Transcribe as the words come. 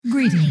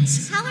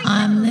Greetings.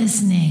 I'm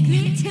listening.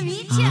 Great to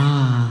meet you.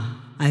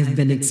 I've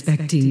been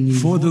expecting you.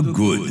 For the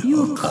good.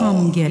 You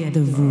come get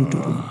the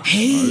voodoo.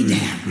 Hey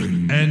there.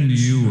 And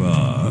you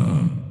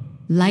are?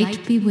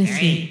 Light be with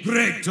you.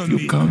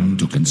 You come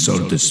to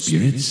consult the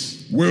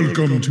spirits?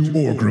 Welcome to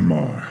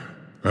Orgrimmar.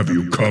 Have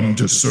you come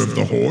to serve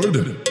the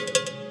Horde?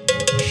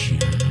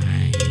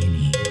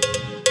 Shiny.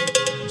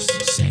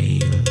 Sail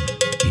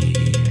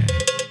here.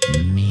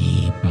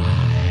 Me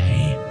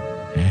buy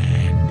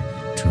and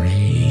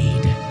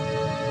trade.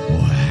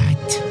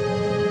 What?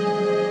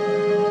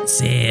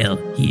 Sail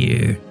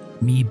here.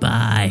 Me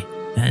buy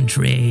and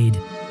trade.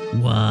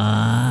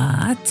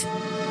 What?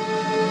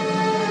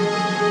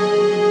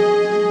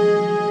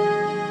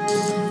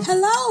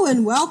 Hello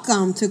and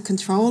welcome to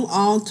Ctrl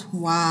Alt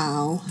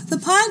WoW, the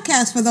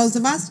podcast for those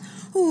of us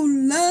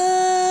who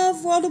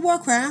love World of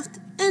Warcraft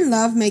and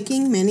love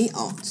making many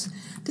alts.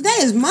 Today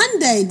is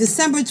Monday,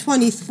 December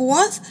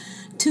 24th,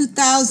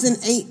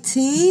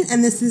 2018,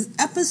 and this is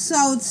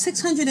episode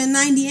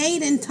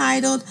 698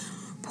 entitled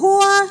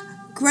Poor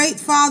Great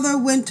Father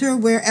Winter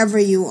Wherever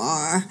You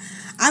Are.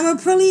 I'm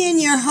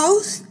Aprillian, your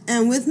host,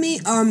 and with me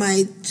are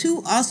my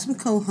two awesome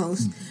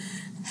co-hosts.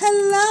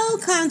 Hello,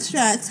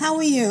 Constructs. How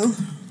are you?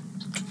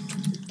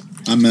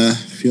 I'm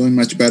feeling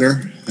much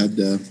better. Had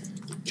a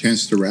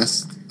chance to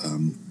rest.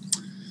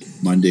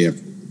 Monday, I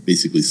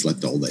basically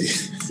slept all day.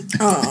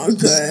 Oh,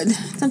 good.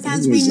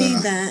 Sometimes we need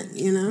that,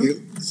 you know.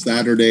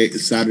 Saturday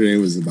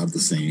was about the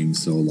same.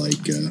 So,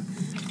 because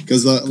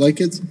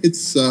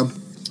it's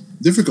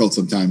difficult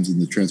sometimes in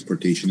the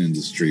transportation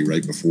industry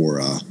right before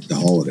the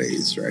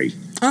holidays, right?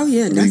 Oh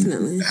yeah,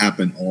 definitely. It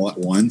happen all at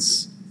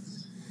once.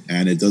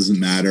 And it doesn't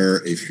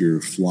matter if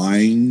you're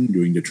flying,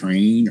 doing the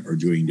train, or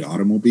doing the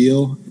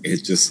automobile.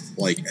 It's just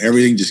like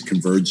everything just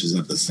converges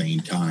at the same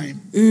time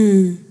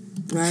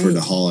for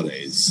the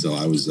holidays. So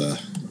I was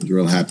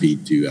real happy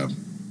to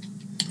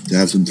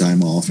have some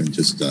time off and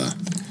just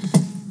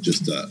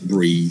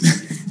breathe,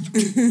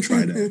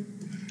 try to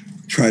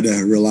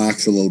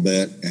relax a little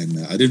bit.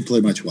 And I didn't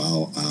play much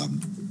WoW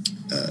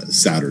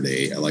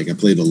Saturday. I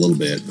played a little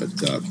bit, but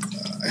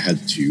I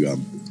had to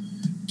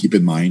keep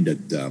in mind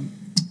that.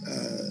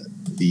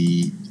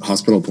 The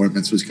hospital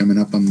appointments was coming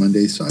up on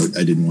Monday, so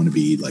I didn't want to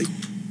be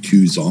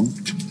too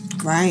zonked.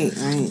 Right.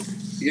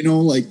 You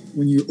know,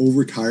 when you're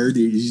overtired,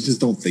 you just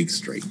don't think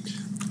straight.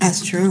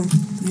 That's true.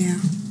 Yeah.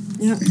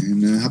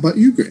 And how about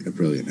you,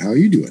 Brilliant? How are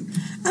you doing?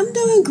 I'm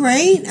doing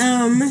great.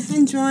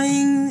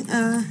 Enjoying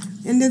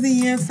end of the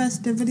year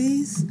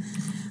festivities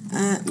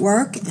at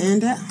work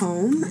and at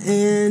home,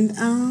 and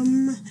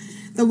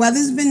the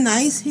weather's been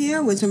nice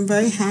here, which I'm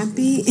very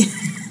happy to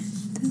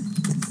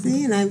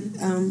see, and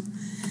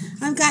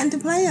I've gotten to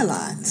play a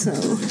lot, so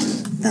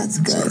that's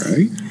good. All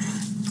right.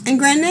 And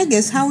Grand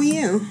Negus, how are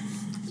you?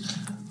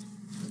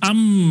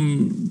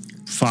 I'm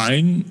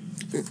fine.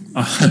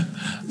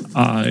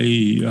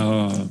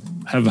 I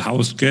have a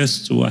house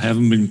guest, so I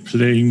haven't been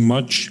playing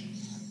much.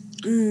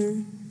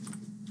 And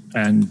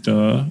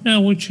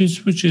which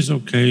is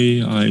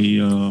okay. I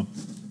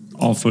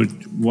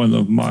offered one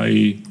of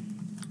my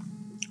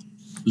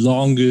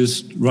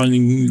longest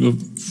running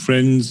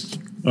friends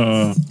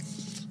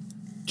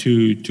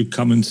to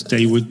come and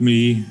stay with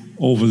me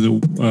over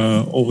the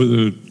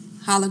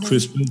holiday.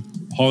 Christmas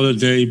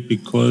holiday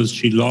because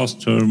she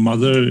lost her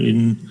mother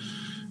in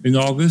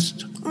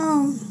August.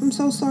 Oh, I'm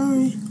so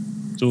sorry.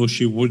 So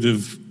she would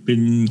have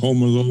been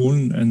home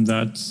alone, and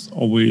that's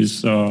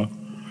always a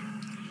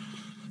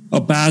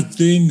bad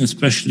thing,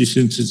 especially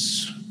since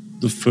it's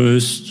the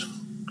first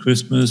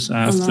Christmas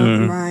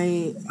after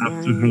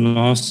her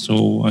loss.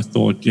 So I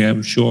thought,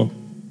 yeah, sure.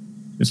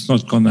 It's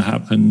not going to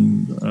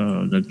happen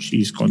that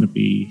she's going to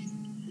be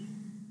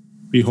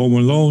home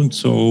alone.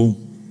 So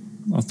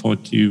I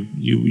thought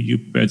you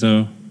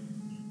better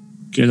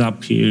get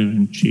up here,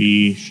 and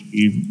she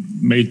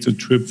made the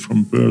trip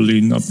from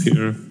Berlin up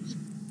here.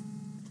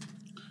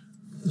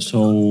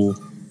 So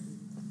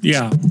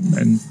yeah,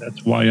 and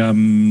that's why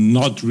I'm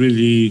not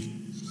really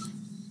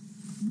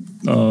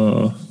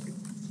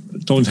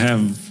don't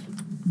have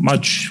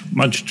much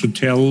to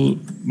tell,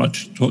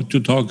 much to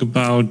talk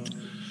about.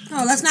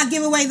 Oh, let's not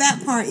give away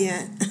that part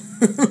yet.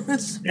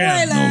 Spoilers.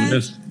 Yeah, no,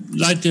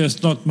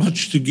 there's not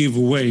much to give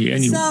away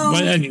anyway. So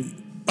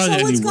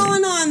what's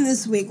going on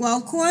this week? Well,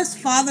 of course,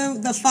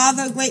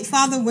 Great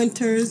Father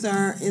Winters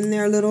are in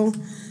their little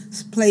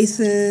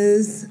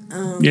places.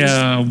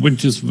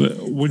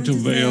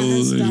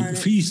 Wintervale,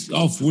 Feast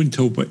of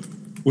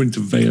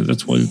Wintervale.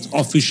 That's what it's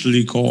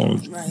officially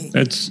called. Right.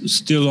 That's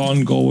still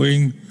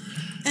ongoing.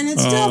 And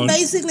it's still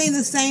basically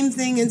the same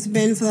thing it's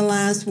been for the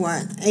last,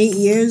 8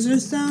 years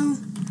or so?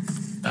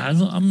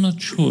 I'm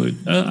not sure.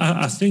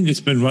 I think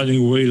it's been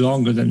running way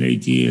longer than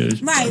 8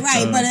 years.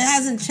 Right, but it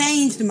hasn't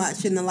changed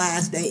much in the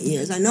last 8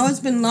 years. I know it's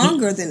been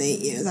longer than 8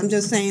 years. I'm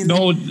just saying.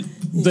 No,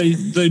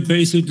 they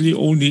basically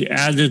only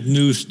added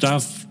new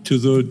stuff to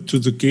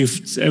the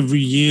gifts every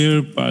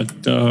year,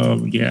 but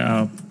and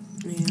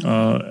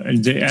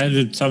they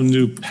added some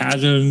new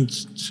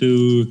patterns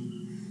to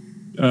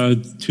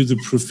to the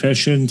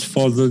professions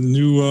for the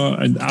newer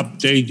and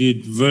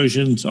updated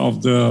versions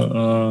of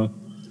the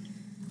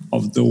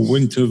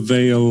Winter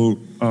Veil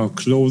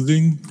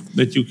clothing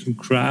that you can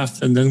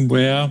craft and then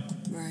wear.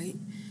 Right.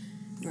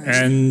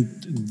 And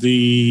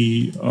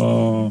the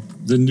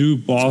new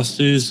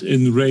bosses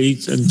in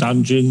raids and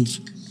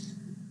dungeons.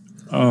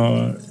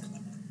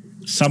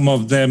 Some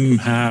of them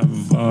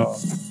have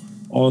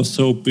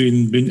also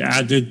been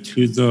added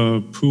to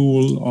the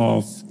pool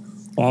of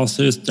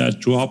bosses that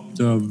drop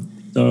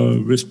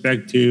the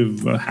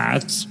respective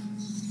hats.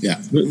 Yeah,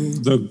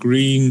 the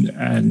green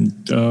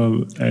and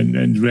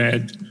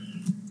red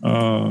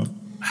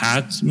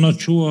hats. I'm not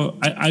sure.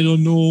 I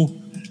don't know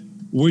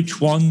which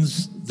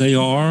ones they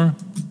are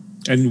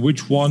and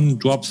which one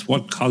drops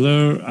what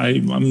color.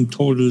 I'm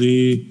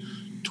totally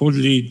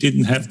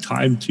didn't have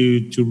time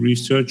to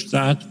research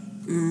that.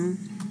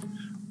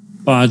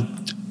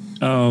 But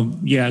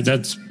yeah,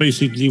 that's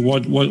basically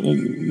what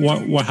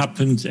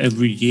happens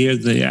every year.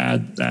 They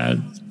add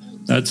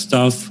that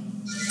stuff.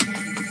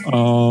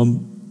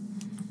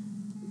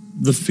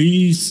 The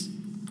feast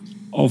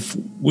of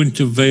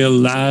Winter Veil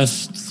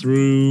lasts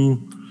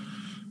through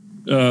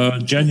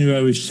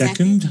January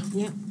 2nd.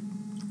 Yeah.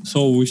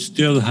 So we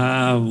still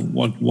have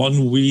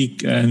 1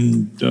 week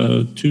and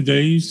 2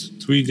 days,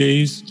 3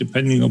 days,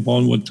 depending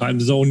upon what time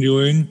zone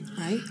you're in.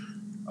 Right.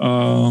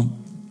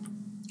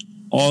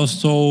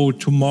 Also,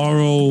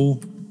 tomorrow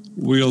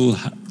we'll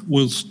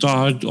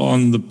start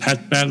on the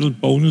Pet Battle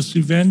bonus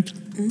event,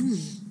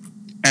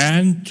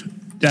 and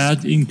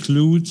that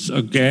includes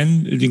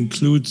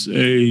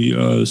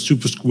a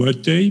Super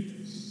Squirt Day.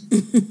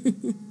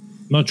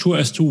 Not sure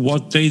as to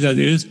what day that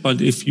is,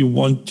 but if you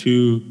want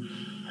to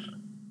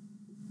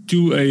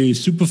do a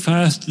super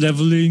fast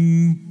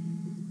leveling,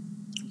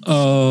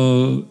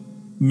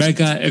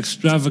 mega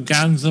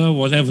extravaganza,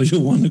 whatever you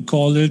want to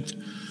call it,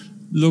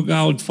 look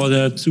out for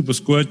that Super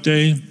Squirt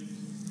Day.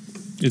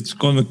 It's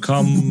going to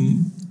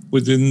come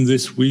within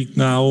this week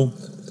now.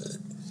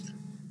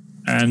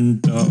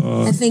 And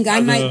I think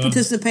I might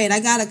participate. I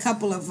got a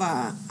couple of,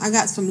 I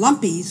got some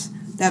lumpies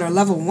that are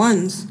level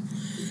 1s.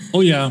 Oh,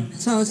 yeah.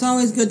 So it's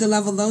always good to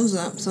level those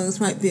up. So this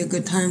might be a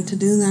good time to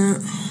do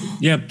that.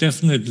 Yeah,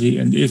 definitely.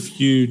 And if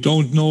you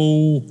don't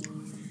know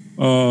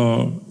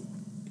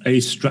a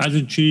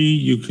strategy,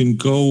 you can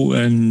go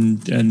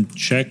and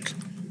check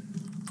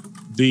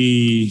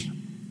the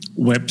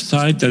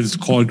website that is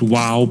called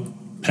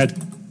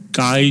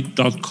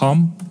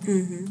wowpetguide.com.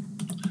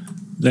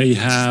 They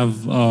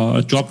have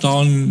a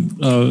drop-down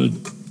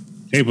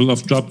table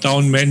of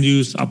drop-down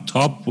menus up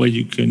top where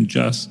you can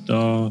just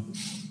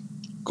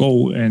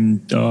go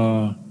and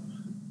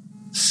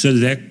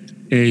select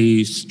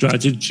a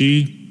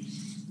strategy,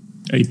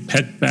 a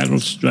pet battle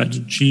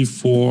strategy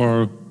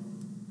for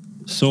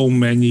so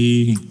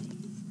many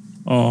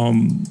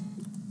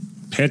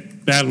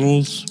pet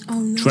battles,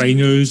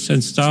 trainers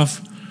and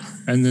stuff.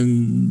 And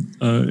then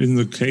in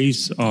the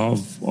case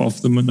of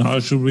the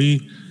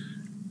menagerie,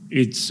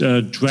 it's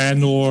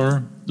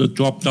Draenor, the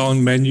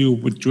drop-down menu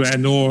with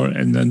Draenor,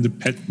 and then the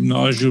pet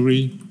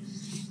menagerie.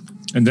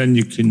 And then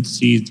you can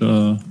see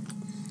the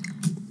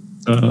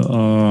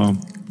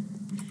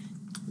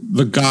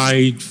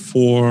guide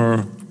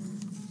for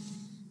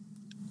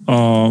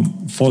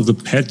the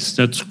pets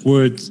that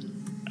Squirt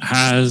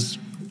has.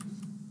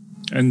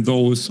 And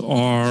those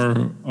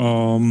are,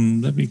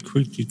 let me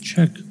quickly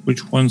check,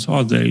 which ones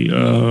are they?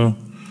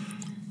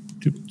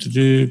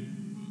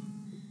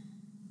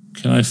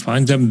 Can I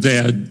find them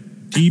there?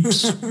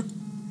 Deeps,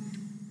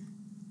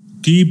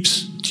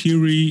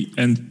 Teary,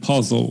 and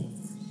Puzzle.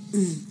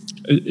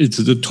 It's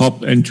the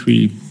top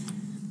entry.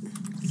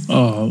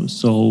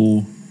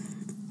 So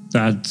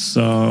that's,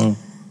 I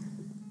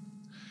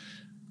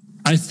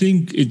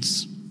think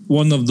it's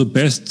one of the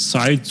best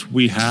sites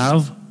we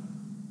have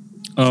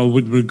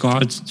with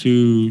regards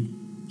to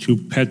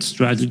pet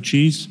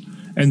strategies,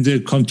 and they're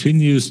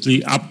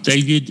continuously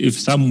updated. If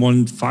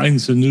someone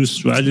finds a new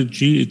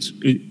strategy,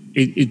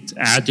 it's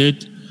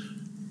added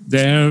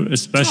there,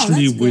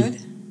 especially with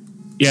good.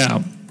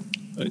 Yeah,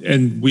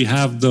 and we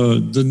have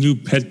the new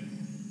pet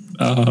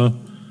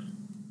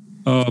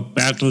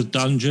battle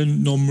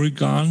dungeon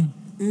Nomrigan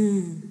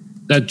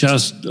that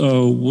just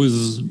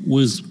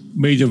was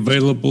made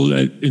available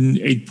in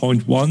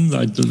 8.1,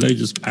 like the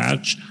latest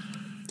patch.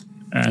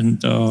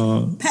 And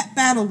pet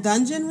battle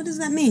dungeon? What does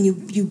that mean?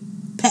 You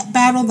pet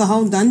battle the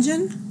whole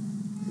dungeon?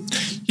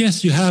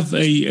 Yes, you have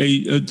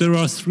there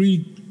are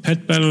 3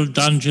 pet battle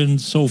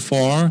dungeons so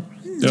far.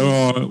 There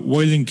are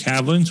Wailing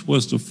Caverns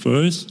was the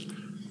first,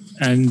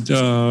 and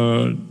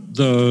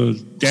the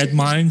Dead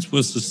Mines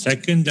was the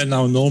second, and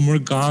now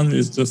Nomrigan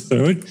is the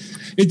third.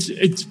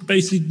 It's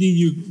basically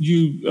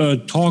you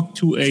talk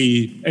to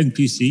a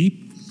NPC,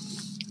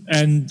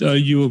 and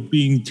you are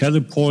being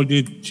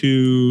teleported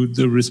to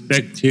the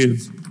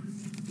respective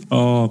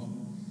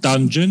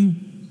dungeon,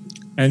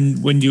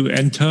 and when you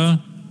enter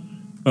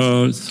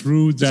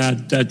through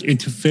that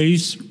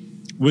interface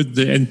with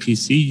the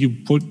NPC, you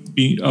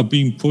are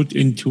being put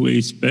into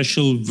a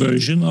special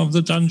version of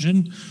the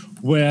dungeon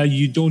where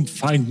you don't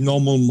find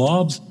normal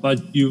mobs, but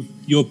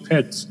your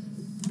pets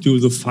do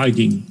the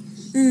fighting.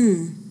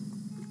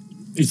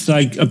 It's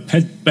like a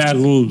pet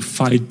battle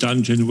fight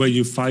dungeon where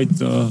you fight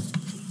the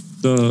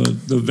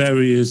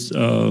various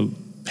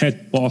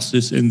pet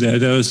bosses in there.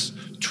 There's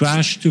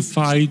trash to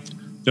fight.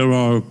 There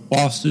are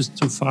bosses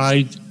to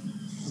fight,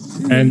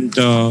 and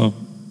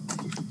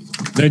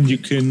then you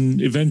can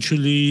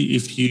eventually,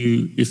 if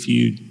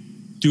you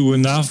do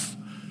enough,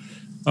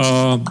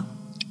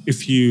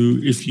 if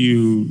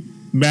you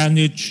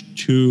manage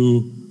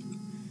to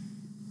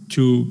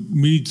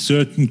meet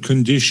certain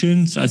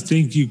conditions, I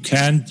think you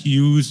can't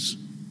use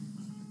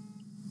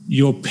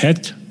your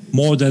pet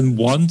more than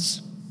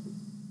once,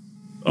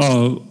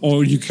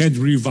 or you can't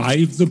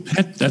revive the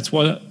pet. That's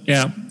what,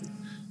 yeah.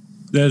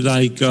 They're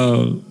like,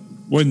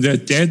 when they're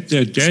dead,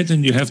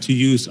 and you have to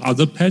use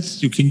other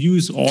pets. You can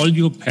use all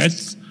your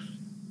pets,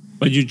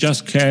 but you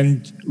just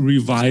can't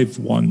revive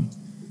one.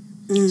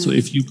 So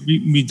if you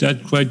meet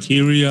that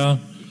criteria,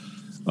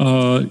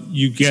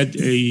 you get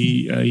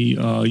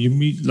you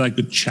meet like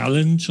a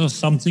challenge or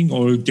something,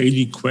 or a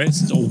daily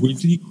quest or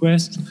weekly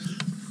quest.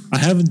 I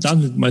haven't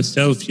done it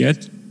myself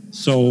yet,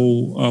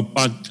 so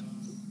but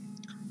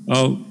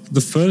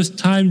the first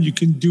time you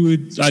can do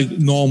it like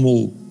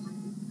normal,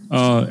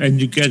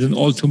 and you get an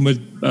ultimate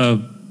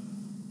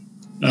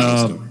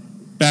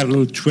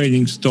battle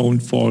training stone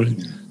for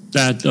it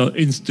that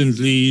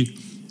instantly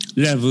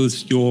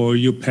levels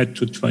your pet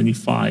to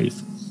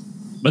 25.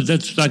 But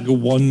that's like a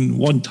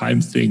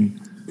one-time thing.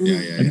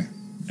 Yeah.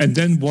 And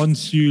then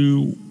once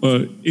you,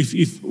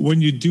 if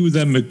when you do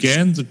them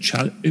again,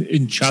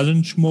 in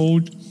challenge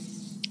mode,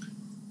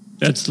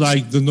 that's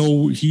like the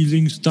no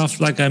healing stuff,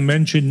 like I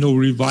mentioned, no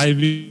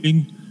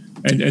reviving,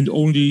 and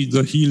only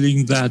the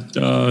healing that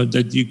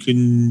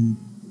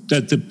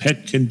the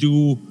pet can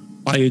do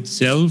by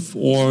itself,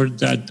 or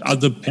that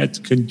other pets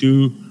can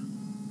do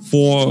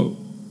for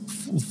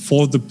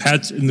the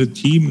pets in the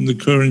team in the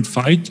current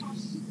fight.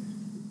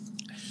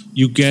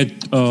 You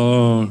get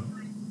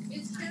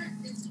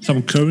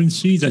some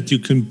currency that you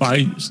can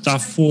buy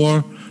stuff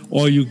for,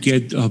 or you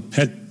get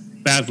pet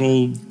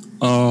battle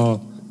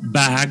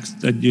bags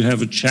that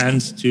have a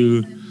chance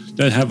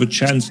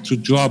to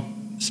drop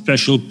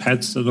special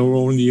pets that are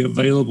only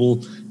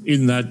available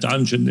in that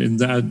dungeon, in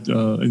that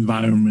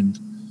environment.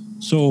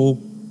 So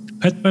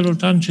pet battle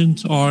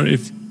dungeons are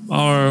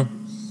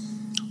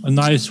a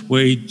nice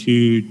way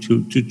to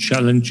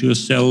challenge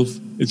yourself.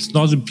 It's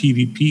not a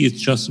PvP,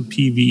 it's just a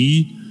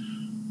PvE,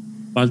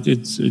 but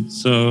it's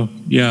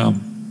yeah.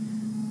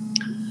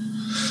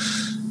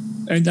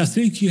 And I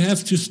think you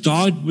have to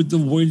start with the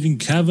Wailing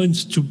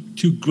Caverns to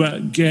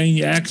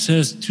gain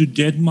access to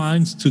Dead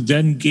Mines, to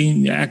then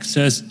gain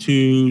access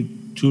to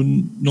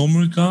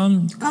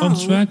Nomrigan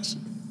contracts.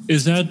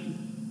 Is that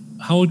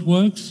how it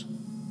works?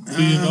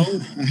 Do you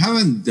know? I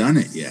haven't done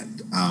it yet.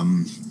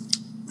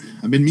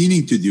 I've been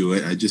meaning to do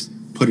it. I just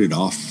put it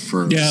off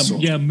for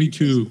me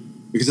too.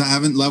 Because I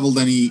haven't leveled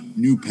any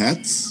new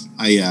pets.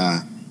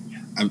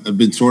 I've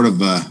been sort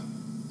of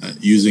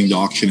using the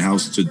auction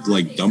house to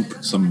like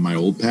dump some of my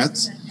old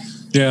pets.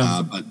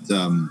 Yeah. But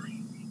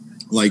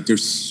like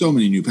there's so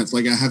many new pets.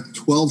 Like I have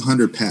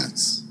 1,200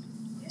 pets.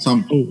 So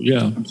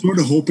I'm sort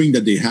of hoping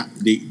that they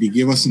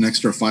give us an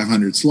extra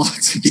 500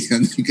 slots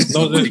again, because I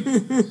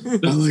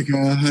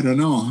don't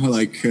know,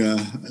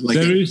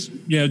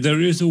 there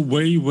is a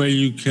way where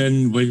you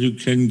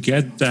can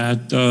get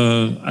that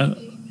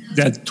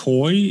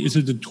toy. Is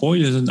it a toy?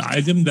 Is an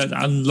item that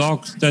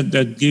unlocks that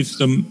gets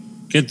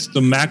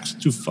the max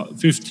to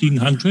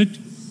 1,500.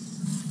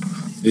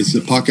 It's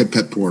the Pocket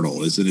Pet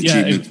Portal. It's an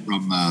achievement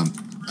from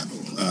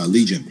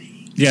Legion.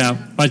 Yeah,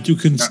 but you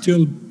can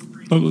still.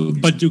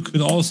 But you can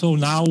also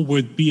now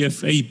with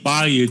BFA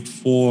buy it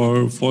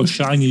for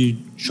shiny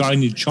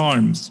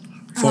charms.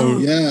 But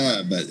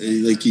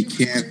like you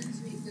can't.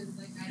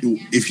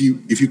 If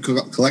you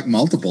collect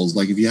multiples,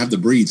 like if you have the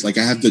breeds, like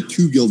I have the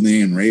 2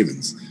 Gilnean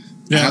Ravens.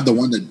 I have the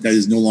one that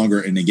is no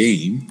longer in the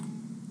game,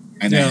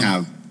 and I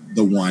have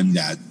the one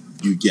that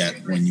you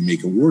get when you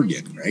make a war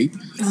game, right?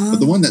 But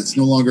the one that's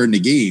no longer in the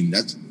game,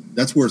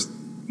 that's worth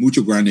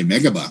mucho grande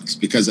megabucks,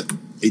 because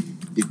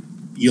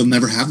you'll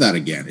never have that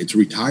again. It's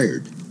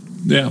retired.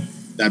 Yeah,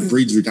 that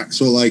breed's retired.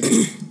 So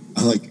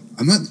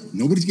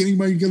nobody's getting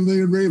my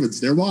Gilnean Ravens.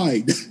 They're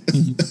mine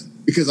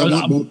because I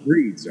want both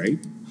breeds, right?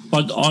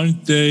 But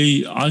aren't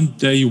they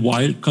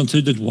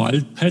considered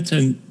wild pets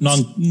and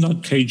not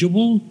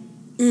cageable?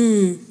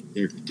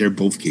 They're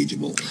both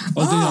cageable.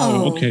 Oh, they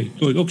are. Okay,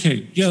 good.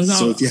 Okay, yeah.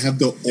 So if you have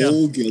the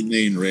old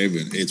Gilnean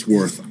Raven, it's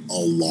worth a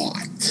lot.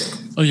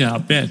 Oh yeah, I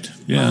bet.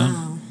 Yeah.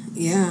 Wow.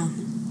 Yeah.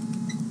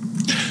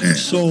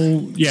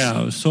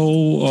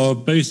 So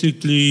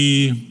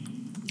basically,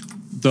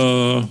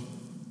 the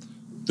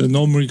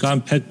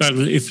Nomrigan pet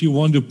battle. If you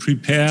want to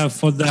prepare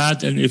for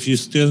that, and if you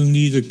still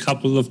need a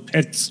couple of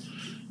pets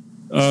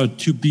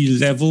to be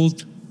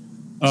leveled,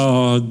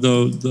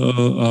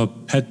 the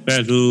pet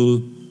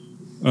battle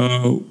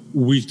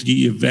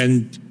weekly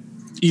event,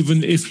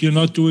 even if you're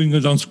not doing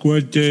it on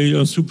Squirt Day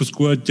or Super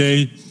Squirt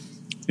Day,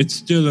 it's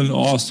still an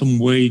awesome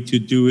way to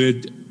do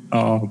it,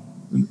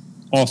 an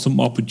awesome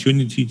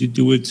opportunity to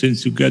do it,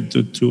 since you get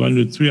the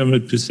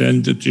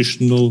 300%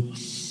 additional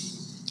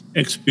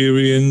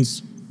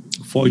experience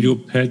for your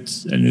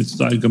pets, and it's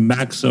like a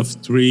max of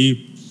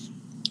 3.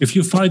 If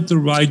you fight the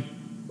right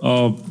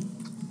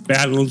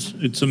battles,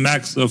 it's a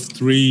max of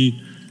 3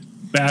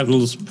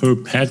 battles per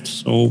pet,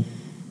 so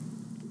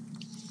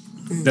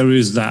there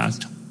is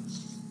that.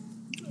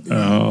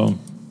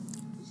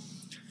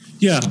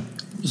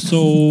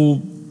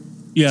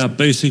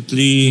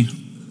 Basically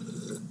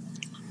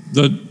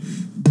the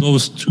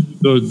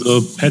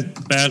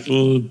pet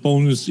battle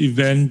bonus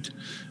event,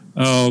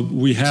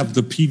 we have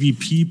the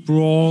PvP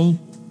brawl,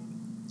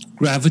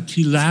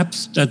 gravity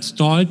lapse that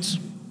starts.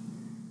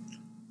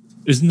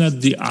 Isn't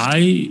that the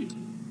eye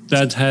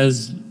that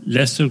has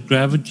lesser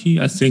gravity?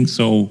 I think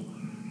so.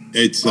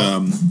 It's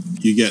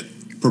you get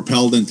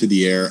propelled into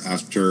the air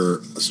after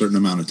a certain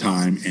amount of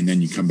time, and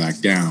then you come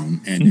back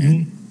down,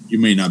 and you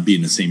may not be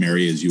in the same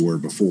area as you were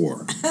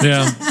before.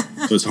 Yeah.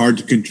 So it's hard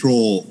to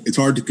control. It's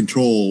hard to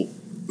control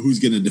who's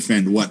going to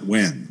defend what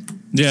when.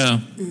 Yeah.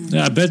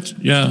 Yeah, I bet.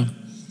 Yeah.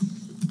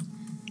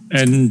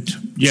 And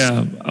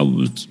yeah,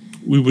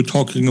 we were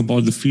talking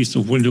about the Feast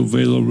of Winter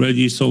Veil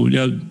already. So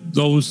yeah,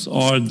 those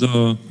are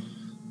the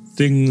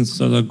things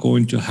that are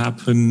going to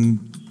happen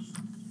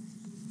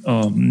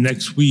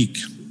next week.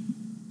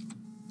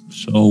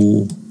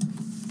 So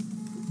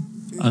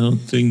I don't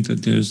think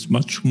that there's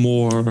much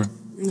more.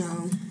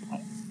 No.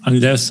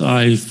 Unless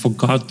I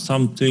forgot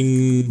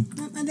something.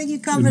 I think you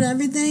covered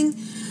everything.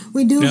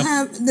 We do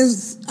have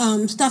this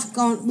stuff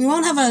going. We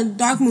won't have a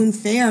Dark Moon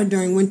Fair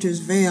during Winter's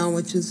Veil,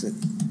 which is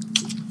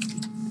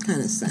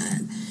kind of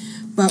sad.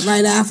 But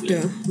right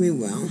after, we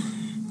will.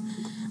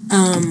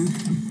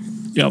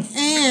 Yep.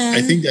 And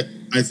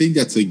I think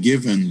that's a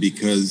given,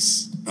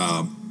 because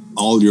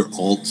all your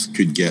alts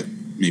could get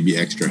maybe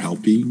extra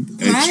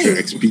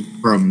XP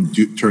from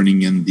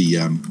turning in the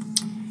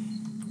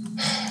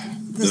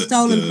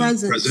stolen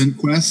present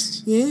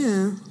quest.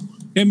 Yeah.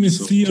 I mean,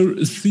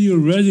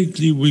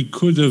 theoretically, we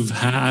could have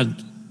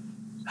had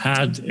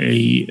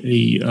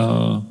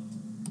a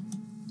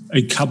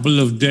couple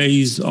of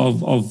days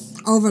of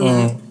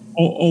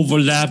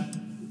overlap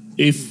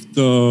if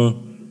the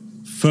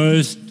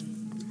first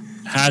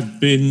had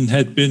been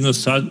a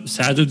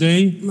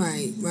Saturday.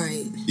 Right.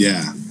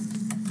 Yeah.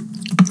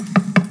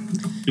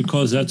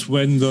 Because that's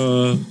when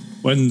the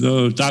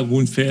Dark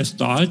Moon Fair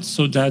starts,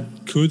 so that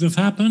could have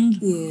happened.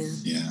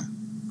 Yeah.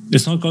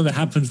 It's not going to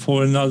happen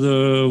for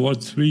another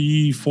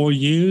 3-4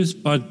 years,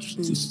 but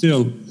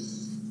still.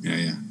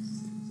 Yeah.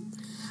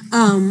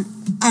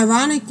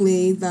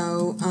 Ironically,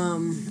 though,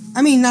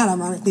 I mean, not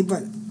ironically,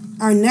 but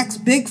our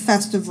next big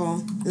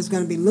festival is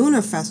going to be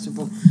Lunar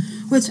Festival,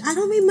 which I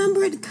don't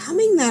remember it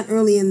coming that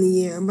early in the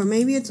year, but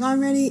maybe it's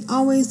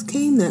always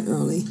came that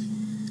early.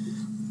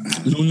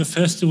 Lunar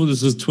Festival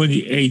is the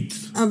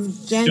 28th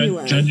of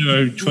January.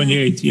 January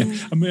 28th. Yeah.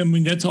 I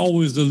mean that's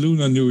always the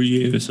Lunar New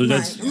Year. So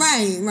that's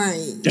right.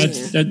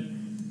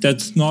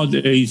 That's not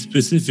a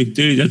specific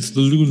day. That's the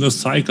lunar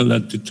cycle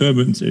that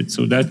determines it.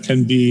 So that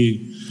can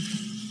be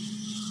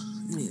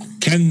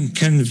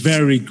can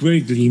vary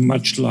greatly,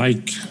 much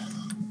like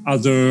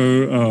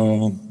other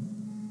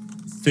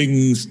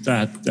things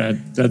that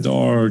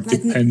are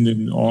like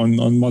dependent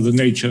on Mother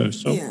Nature.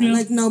 So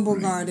like Noble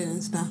Garden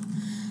and stuff.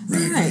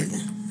 Right.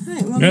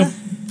 Well,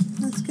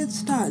 let's get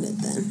started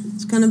then.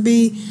 It's going to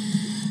be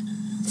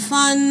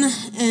fun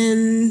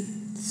and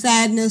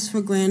sadness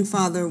for Great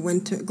Father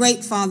Winter.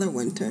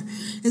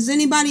 Is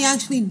anybody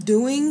actually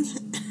doing?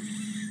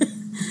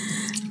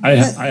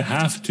 I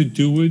have to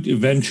do it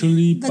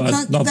eventually,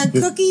 but not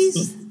the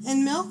cookies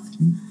and milk.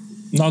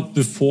 Not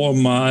before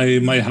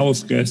my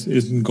house guest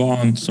isn't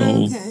gone. So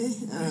okay,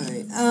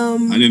 all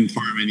right. I didn't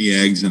farm any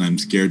eggs, and I'm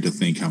scared to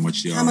think how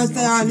much they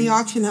are in the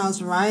auction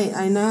house. Right,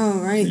 I know.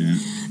 Right, yeah.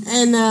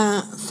 And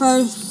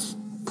for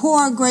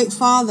poor Great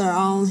Father,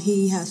 all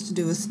he has to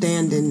do is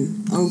stand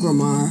in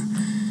Ogrimmar,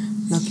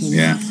 looking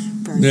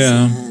very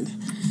sad.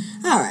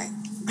 All right,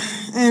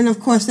 and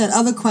of course that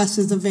other quest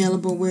is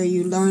available where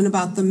you learn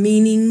about the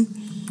meaning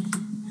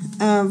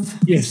of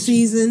the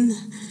season.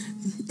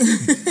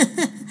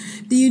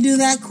 Do you do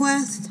that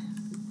quest?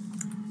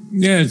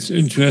 Yeah, it's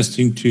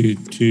interesting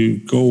to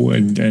go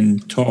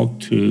and talk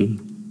to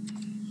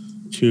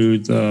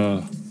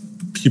the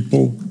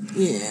people.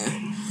 Yeah.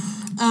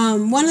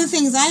 One of the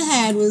things I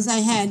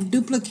had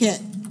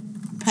duplicate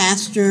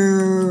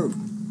pasture,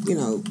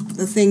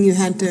 the thing you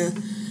had to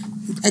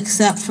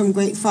accept from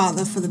Great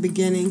Father for the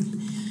beginning.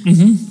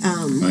 Mm-hmm.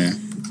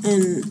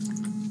 And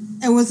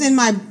it was in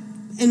my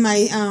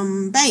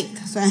bank,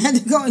 so I had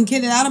to go and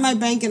get it out of my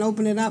bank and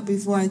open it up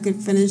before I could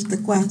finish the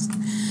quest.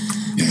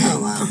 Yeah.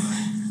 Oh wow!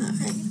 All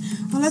right,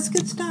 well, let's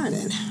get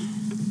started.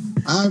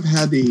 I've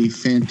had a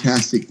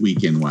fantastic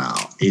weekend.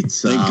 WoW,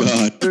 it's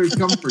very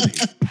comforting.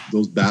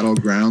 Those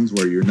battlegrounds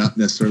where you're not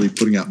necessarily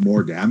putting out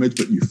more damage,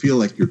 but you feel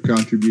like you're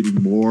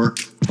contributing more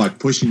by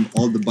pushing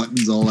all the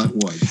buttons all at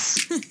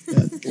once.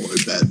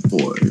 That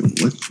boy,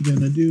 what you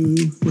gonna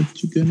do?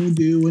 What you gonna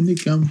do when they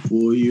come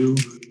for you?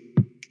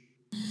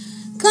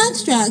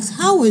 Constructs,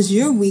 how was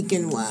your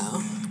weekend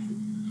WoW?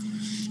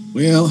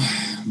 Well,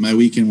 my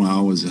weekend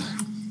WoW was a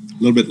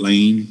little bit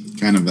lame,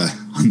 kind of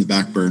on the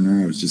back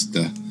burner. I was just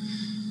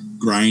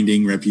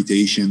grinding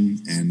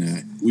reputation,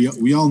 and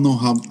we all know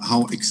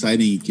how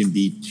exciting it can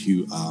be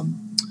to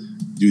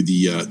do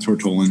the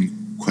Tortolan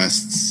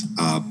quests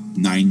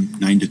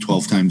 9 to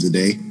 12 times a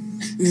day.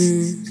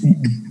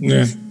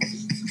 Yeah.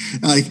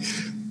 Like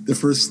the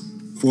first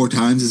 4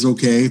 times is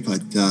okay,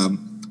 but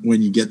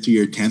when you get to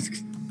your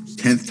 10th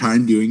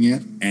time doing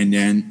it, and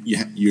then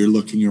you're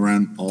looking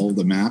around all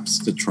the maps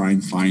to try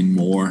and find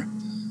more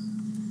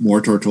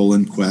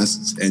Tortolan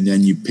quests, and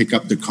then you pick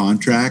up the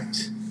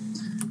contract,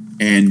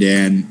 and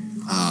then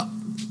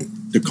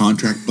the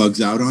contract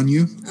bugs out on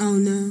you. Oh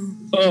no!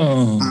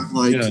 Oh, I'm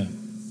like,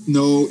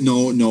 no,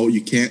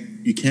 you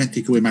can't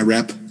take away my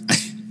rep.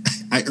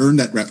 I earned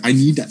that rep. I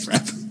need that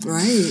rep.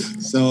 Right.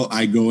 So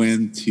I go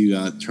in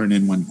to turn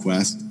in one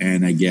quest,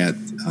 and I get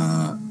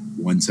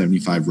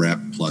 175 rep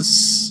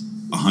plus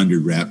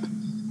 100 rep.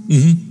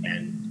 Mm-hmm.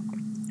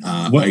 And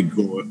I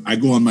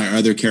go on my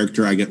other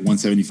character. I get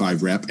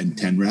 175 rep and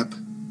 10 rep.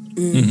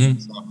 Mm-hmm.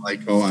 So I'm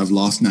like, oh, I've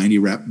lost 90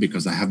 rep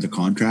because I have the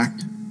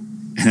contract,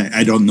 and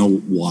I don't know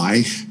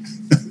why.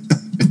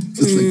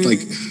 It's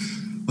like,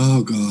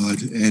 oh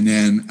god. And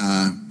then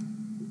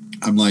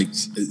I'm like,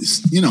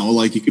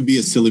 like it could be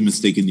a silly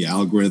mistake in the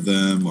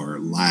algorithm or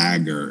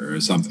lag or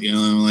something.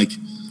 I'm like,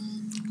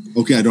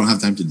 okay, I don't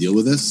have time to deal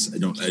with this.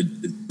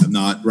 I'm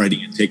not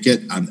writing a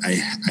ticket.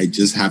 I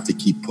just have to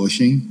keep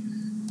pushing.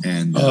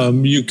 And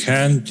you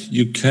can't.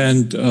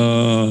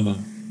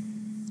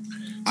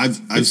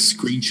 I've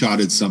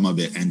screenshotted some of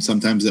it, and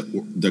sometimes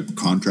the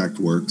contract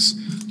works.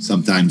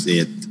 Sometimes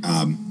it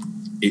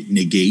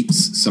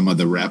negates some of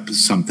the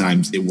reps.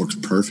 Sometimes it works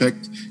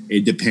perfect.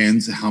 It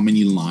depends how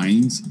many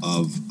lines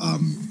of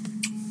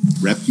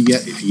rep you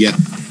get. If you get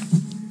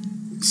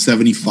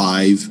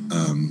 75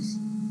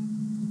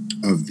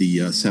 of the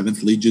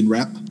 7th Legion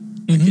rep,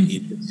 I can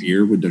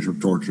interfere with the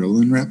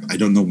Tortolan rep. I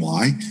don't know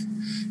why.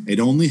 It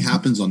only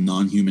happens on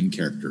non-human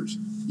characters.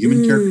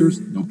 Human characters,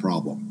 no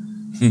problem.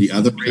 The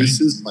other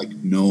races, like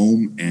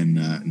Gnome and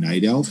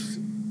Night Elf,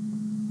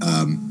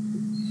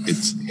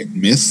 it's hit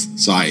and miss.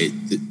 So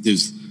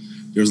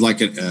there's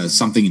like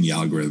something in the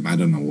algorithm. I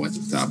don't know what.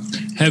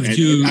 I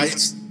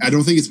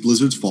don't think it's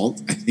Blizzard's fault.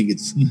 I think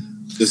it's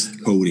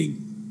just coding.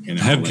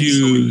 Have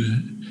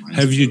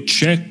you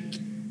checked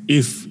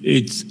if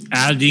it's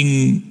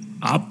adding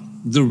up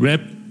the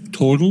rep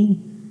total?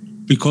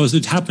 Because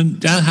that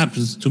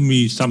happens to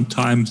me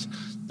sometimes.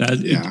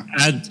 That it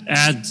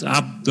adds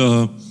up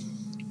the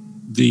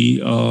two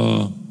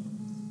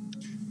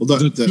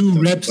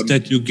reps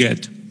that you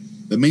get.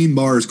 The main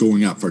bar is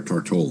going up for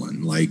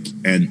Tortolan,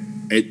 and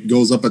it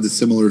goes up at a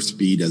similar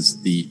speed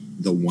as the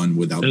one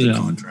without the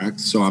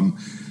contract. So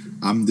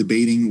I'm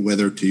debating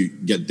whether to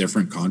get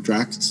different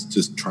contracts,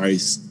 just try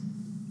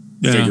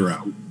figure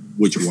out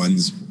which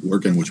ones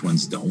work and which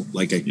ones don't.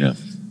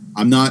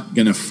 I'm not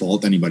gonna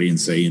fault anybody and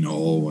say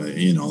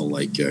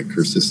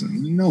curse this.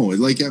 No,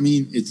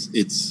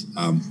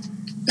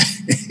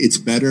 it's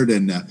better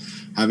than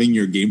having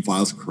your game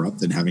files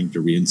corrupt and having to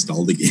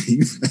reinstall the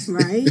game.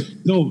 Right?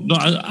 No,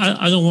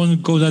 I don't want to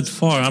go that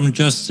far. I'm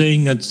just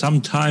saying that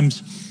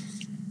sometimes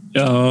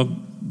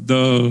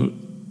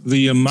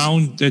the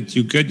amount that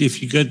you get,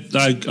 if you get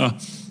like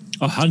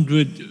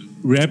 100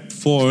 rep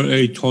for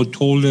a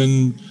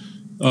Tortolan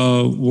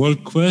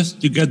world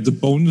quest, you get the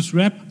bonus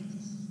rep,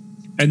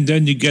 and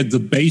then you get the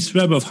base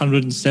rep of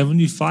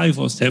 175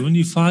 or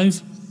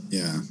 75,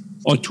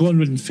 or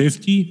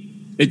 250.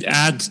 It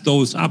adds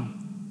those up,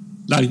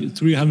 like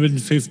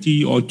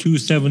 350 or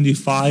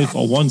 275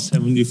 or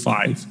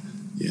 175.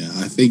 Yeah,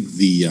 I think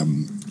the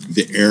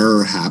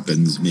error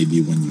happens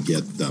maybe when you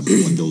get one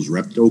of those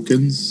rep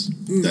tokens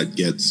that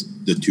gets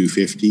the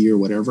 250 or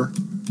whatever.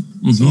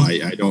 Mm-hmm. So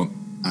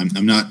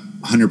I'm not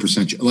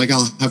 100% sure. Like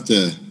I'll have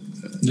to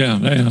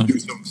do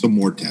some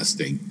more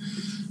testing.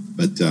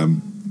 But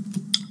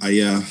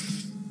I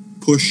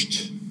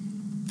pushed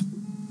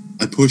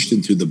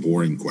into the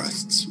boring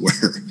quests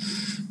where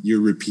you're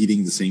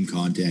repeating the same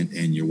content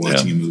and you're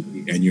watching a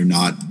movie and you're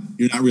not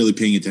really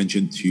paying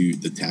attention to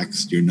the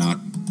text. You're not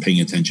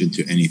paying attention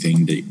to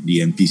anything the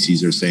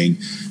NPCs are saying.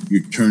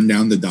 You turn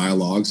down the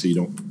dialogue so you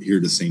don't hear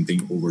the same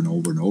thing over and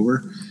over and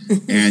over.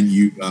 And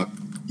you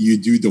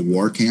do the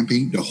war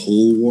campaign, the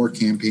whole war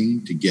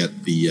campaign, to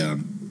get the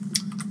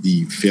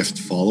 5th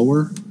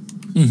follower.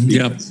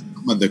 Mm-hmm.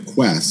 Some of the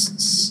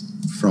quests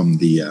from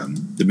the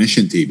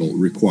mission table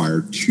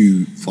require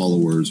 2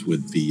 followers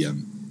with the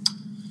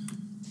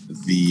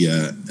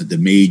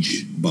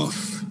mage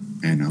buff,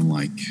 and I'm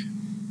like,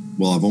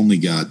 well, I've only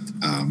got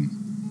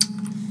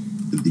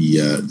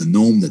the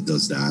gnome that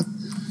does that,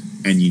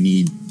 and you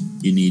need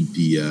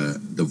the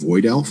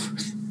void elf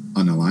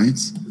on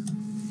Alliance.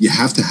 You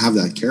have to have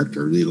that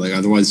character,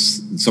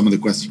 otherwise some of the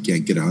quests you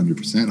can't get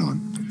 100%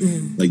 on.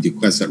 Like the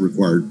quests that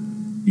require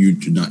you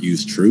to not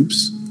use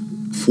troops,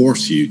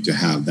 force you to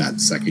have that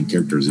second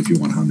character as if you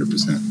want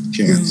 100%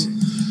 chance.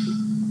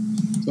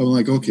 So I'm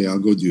like, okay, I'll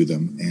go do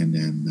them. And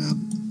then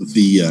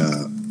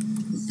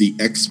the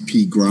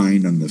XP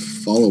grind on the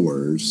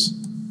followers,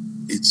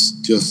 it's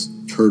just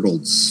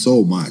turtled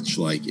so much.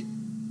 Like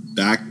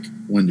back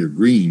when they're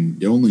green,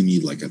 they only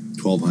need like a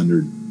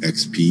 1200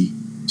 XP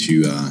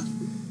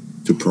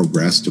to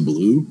progress to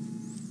blue.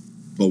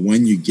 But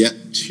when you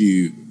get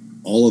to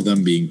all of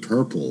them being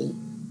purple,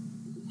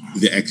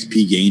 the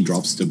XP gain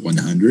drops to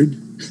 100.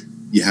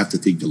 You have to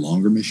take the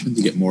longer mission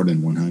to get more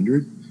than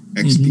 100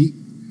 XP,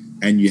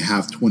 and you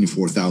have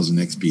 24,000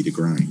 XP to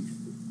grind.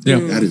 Yeah,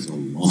 that is a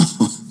long.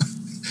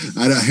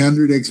 At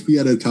 100 XP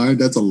at a time,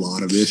 that's a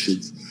lot of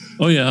missions.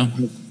 Oh yeah,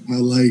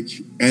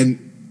 and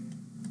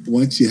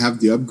once you have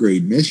the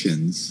upgrade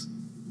missions,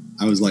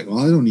 I was like, well,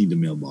 I don't need the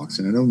mailbox,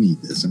 and I don't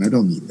need this, and I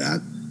don't need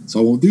that, so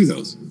I won't do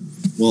those.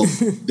 Well,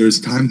 there's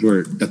times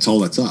where that's all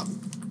that's up.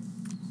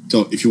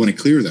 So if you want to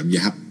clear them, you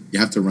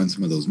have to run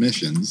some of those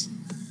missions,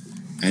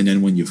 and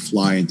then when you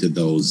fly into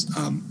those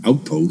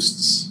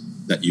outposts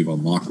that you've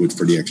unlocked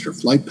for the extra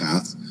flight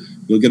path,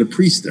 you'll get a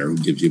priest there who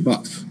gives you a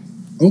buff.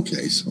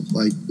 Okay, so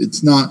like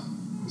it's not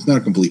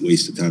a complete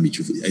waste of time.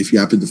 If you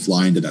happen to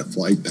fly into that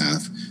flight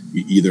path,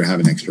 you either have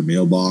an extra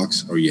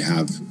mailbox, or you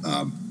have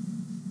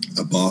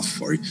a buff,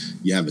 or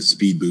you have a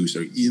speed boost,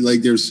 or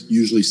there's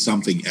usually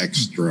something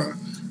extra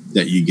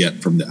that you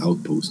get from the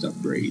outpost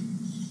upgrade.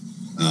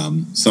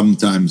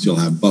 Sometimes you'll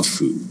have buff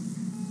food,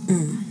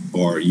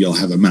 or you'll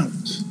have a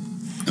mount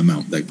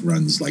that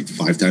runs like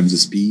 5 times the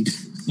speed.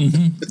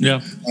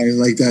 Yeah, I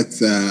like that.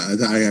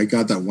 I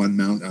got that one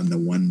mount on the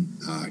one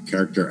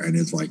character, and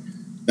it's like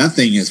that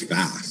thing is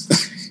fast.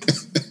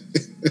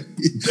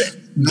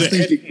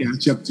 Nothing can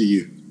catch up to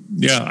you.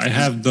 Yeah, I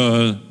have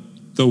the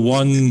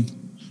one.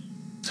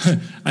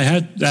 I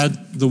had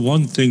the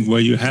one thing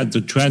where you had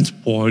the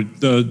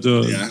transport,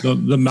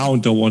 the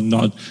mount or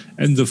whatnot,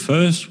 and the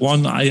first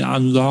one I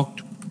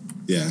unlocked.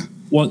 Yeah.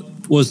 What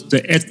was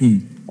the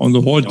Etten on the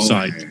horde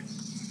side? Okay.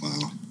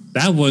 Wow.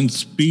 That one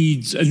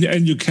speeds,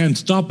 and you can't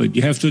stop it.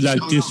 You have to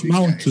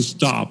dismount to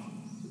stop.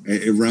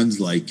 It runs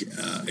like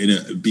in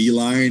a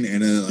beeline,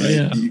 and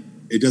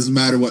it doesn't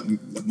matter what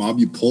mob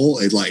you pull.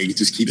 It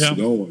just keeps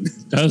going.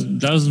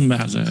 Doesn't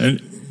matter.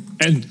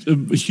 And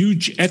a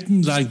huge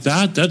Etten like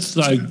that's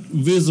like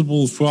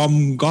visible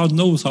from God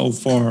knows how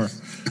far.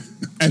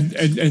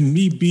 and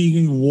me being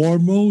in war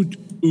mode,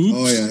 oops.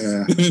 Oh,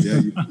 yeah.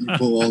 You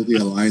pull all the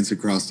alliance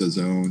across the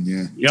zone,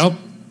 yeah. Yep,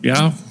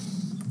 yeah.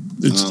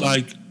 It's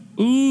like,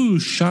 ooh,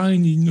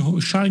 shiny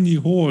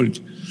horde.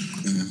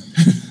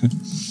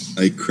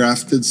 I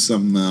crafted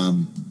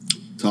some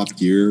top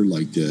gear,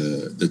 like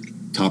the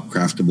top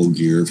craftable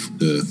gear,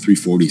 the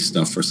 340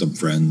 stuff for some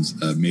friends,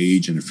 a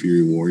mage and a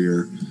fury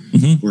warrior.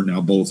 We're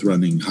now both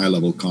running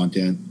high-level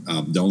content.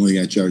 The only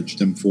thing I charged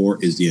them for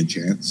is the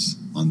enchants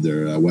on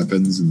their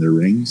weapons and their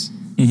rings.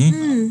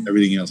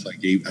 Everything else I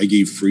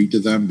gave free to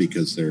them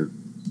because they're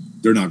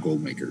not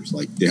gold makers.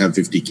 Like they have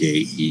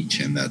 50K each,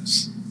 and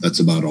that's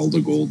about all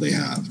the gold they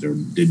have. They're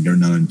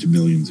not into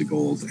millions of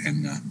gold,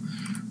 and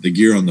the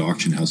gear on the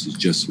auction house is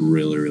just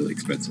really, really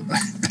expensive.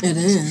 It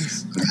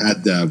is.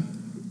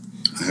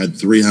 I had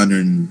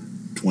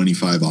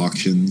 325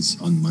 auctions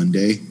on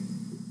Monday.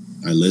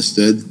 I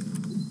listed,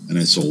 and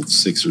I sold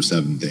 6 or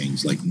 7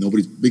 things. Like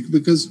nobody,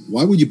 because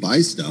why would you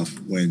buy stuff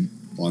when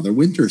Father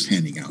Winter's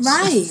handing out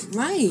stuff?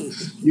 Right.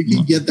 You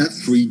can get that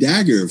free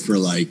dagger for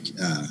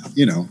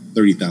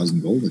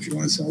 30,000 gold if you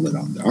want to sell it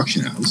on the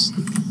auction house.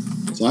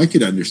 So I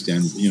could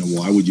understand,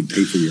 why would you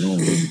pay for your own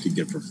when you could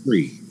get for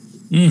free?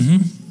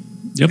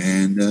 Yep.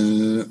 And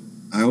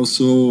I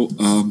also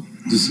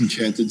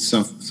disenchanted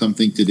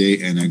something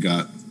today, and I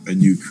got a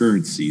new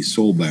currency,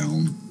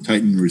 Soulbound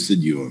Titan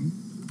Residuum.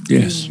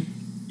 Yes.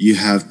 You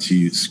have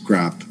to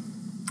scrap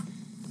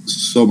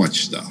so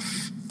much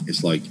stuff.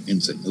 It's like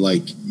insane.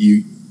 Like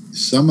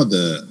some of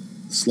the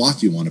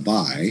slot you want to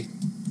buy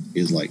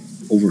is like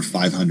over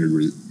 500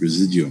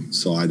 residuum.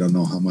 So I don't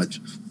know how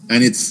much,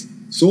 and it's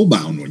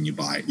soulbound when you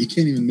buy it. You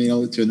can't even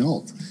mail it to an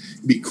alt.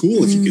 It'd be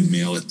cool if you could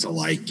mail it to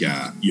like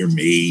your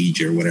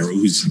mage or whatever,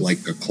 who's like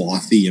a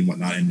clothy and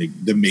whatnot. And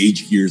the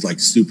mage gear is like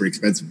super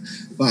expensive.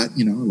 But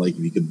like if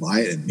you could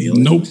buy it and mail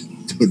it.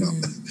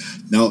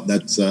 No,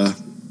 that's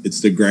it's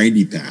the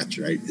grindy patch,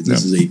 right?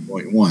 This is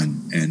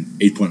 8.1, and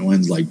 8.1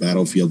 is like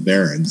Battlefield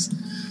Barons.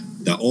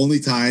 The only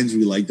times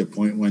we like the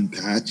 0.1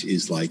 patch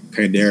is like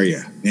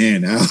Pandaria.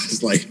 Man, that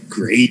was like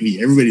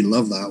gravy. Everybody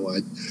loved that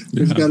one.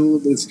 It's got a little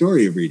bit of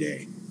story every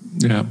day.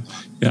 Yeah.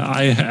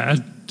 I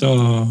had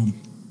the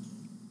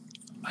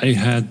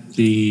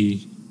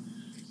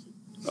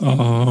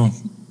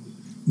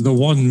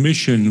one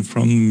mission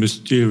from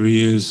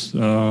Mysterious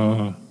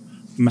treasure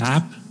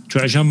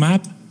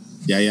map.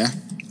 Yeah.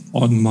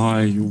 On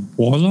my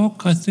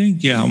Warlock, I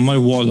think. Yeah, on my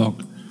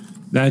Warlock.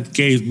 That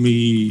gave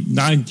me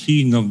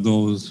 19 of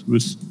those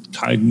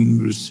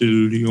Titan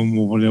Residuum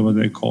or whatever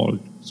they're called.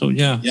 So,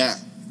 yeah. Yeah,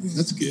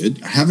 that's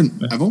good.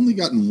 I've only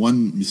gotten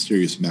one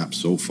Mysterious map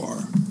so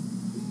far.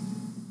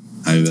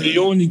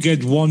 You only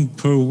get one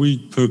per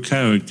week per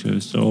character,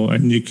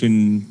 and you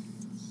can.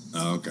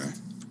 Oh, okay.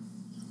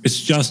 It's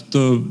just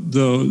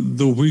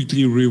the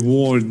weekly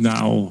reward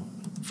now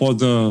for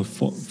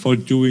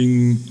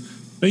doing.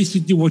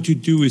 Basically, what you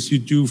do is you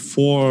do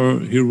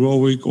 4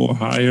 heroic or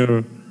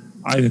higher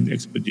island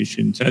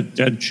expeditions.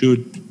 That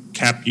should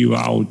cap you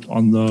out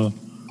on the.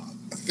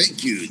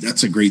 Thank you.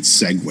 That's a great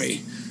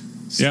segue.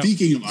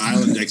 Speaking of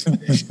island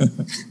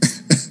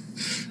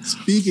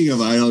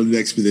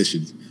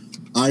expeditions,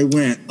 I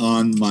went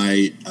on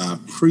my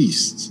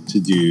priest to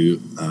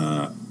do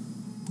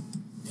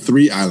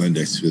 3 island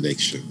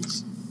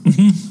expeditions,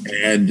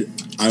 and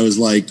I was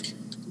like,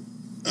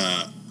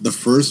 the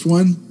first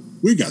one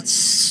we got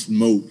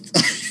smoked,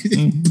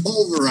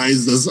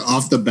 pulverized us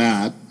off the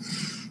bat.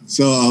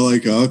 So I'm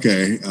like,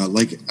 okay,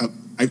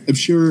 I'm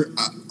sure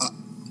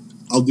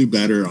I'll do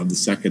better on the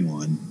second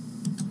one.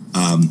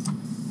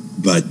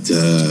 But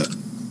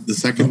the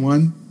second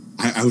one,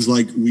 I was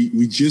like,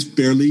 we just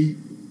barely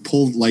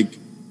pulled like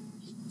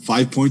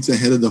 5 points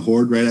ahead of the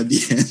horde right at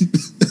the end.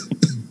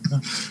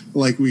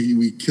 Like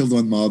we killed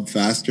one mob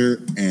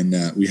faster, and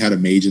we had a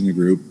mage in the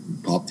group,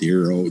 popped the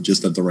hero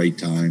just at the right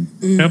time.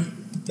 Yep.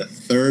 The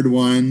third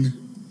one,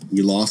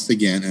 we lost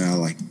again, and I was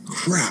like,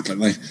 crap.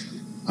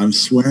 I'm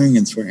swearing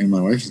and swearing. And my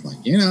wife is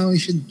like, you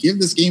should give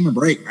this game a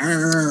break.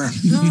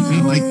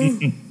 I'm like,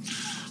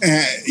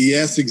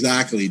 yes,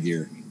 exactly,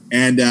 dear.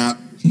 And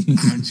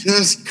I'm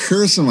just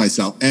cursing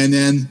myself. And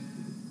then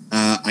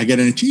I get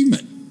an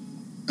achievement.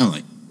 I'm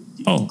like,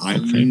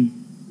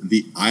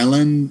 the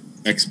Island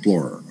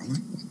Explorer. I'm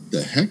like, what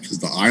the heck is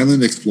the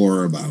Island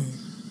Explorer about?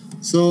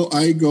 So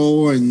I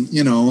go and,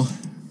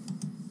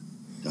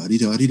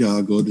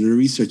 da-di-da-di-da, go to the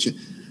research.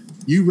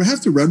 You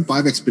have to run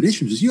 5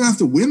 expeditions. You have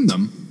to win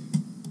them.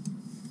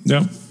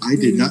 Yeah. I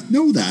did not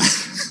know that.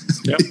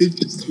 Yep. It's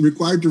just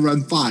required to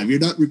run 5. You're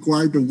not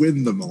required to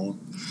win them all.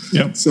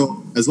 Yep.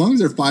 So as long as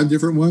there are 5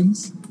 different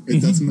ones,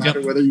 it doesn't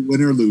matter whether you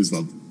win or lose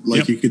them.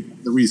 Like you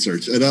could the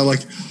research. And I'm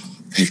like,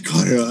 thank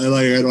God,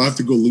 I don't have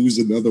to go lose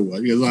another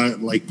one. Because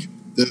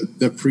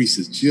the priest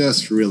is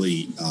just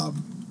really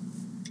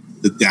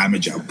the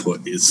damage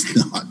output is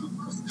not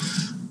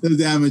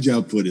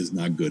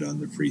good on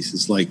the priest.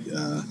 It's like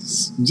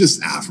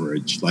just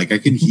average. Like I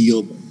can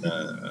heal,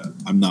 but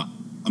I'm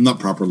not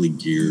properly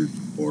geared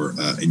or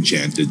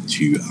enchanted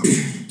to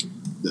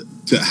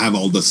have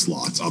all the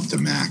slots up to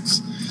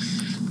max.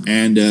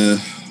 And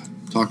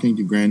talking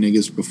to Grand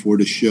Negus before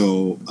the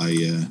show,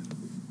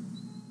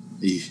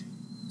 he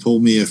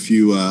told me a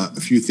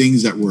few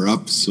things that were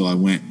up. So I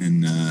went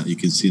and you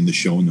can see in the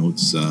show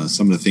notes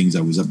some of the things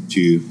I was up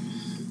to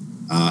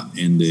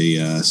in the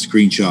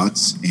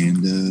screenshots.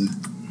 And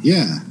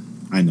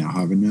I now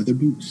have another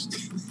boost.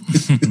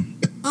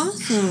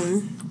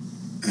 Awesome.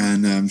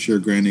 And I'm sure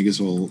Grand Negus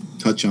will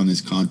touch on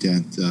his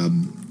content,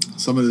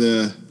 some of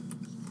the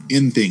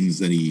things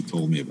that he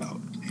told me about.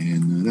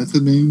 And that's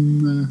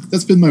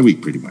been my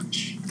week pretty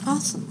much.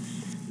 Awesome.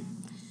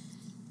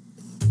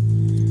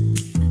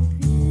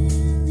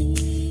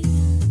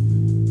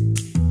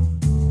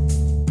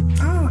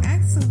 Oh,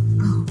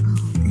 excellent. Oh,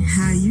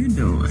 how you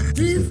doing?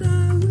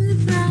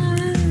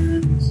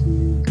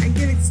 I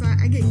get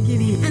excited. I get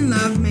giddy and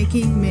love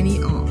making mini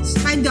alts.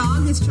 My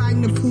dog is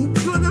trying to poop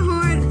for the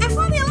horde and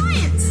for the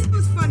alliance. It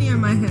was funny in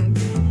my head.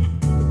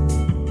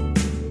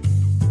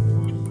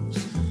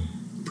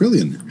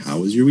 Brilliant. How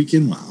was your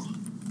weekend? Wow.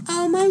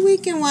 Oh, my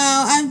weekend,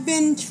 wow. I've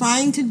been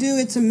trying to do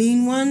It's a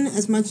Mean One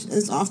as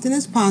often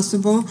as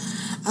possible.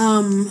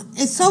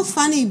 It's so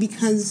funny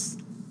because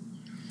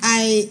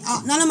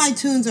none of my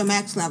tunes are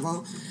max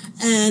level,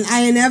 and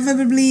I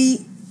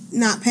inevitably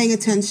not paying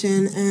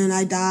attention, and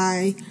I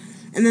die,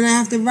 and then I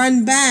have to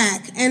run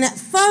back. And at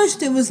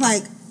first, it was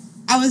like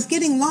I was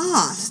getting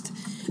lost.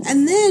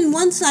 And then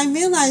once I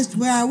realized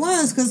where I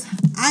was, because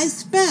I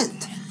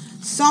spent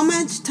so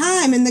much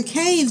time in the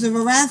caves of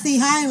Arathi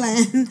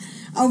Highland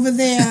over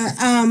there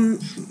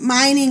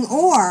mining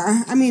ore.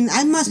 I mean,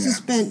 I must have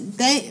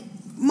spent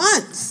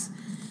months,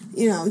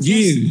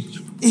 years.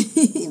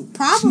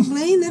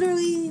 Probably,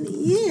 literally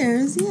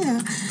years,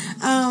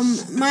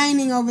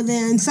 mining over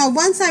there. And so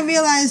once I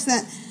realized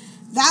that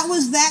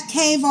was that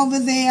cave over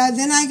there,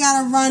 then I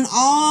got to run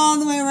all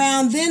the way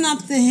around, then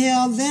up the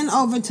hill, then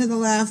over to the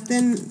left,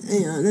 then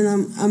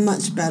I'm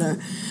much better.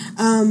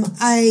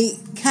 I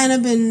kind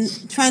of been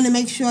trying to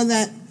make sure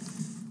that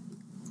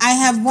I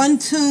have one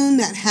tune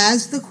that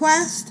has the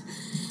quest,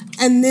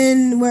 and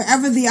then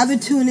wherever the other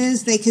tune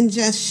is, they can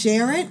just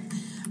share it.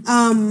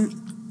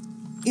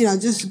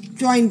 Just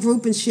join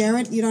group and share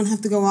it. You don't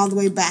have to go all the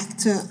way back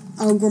to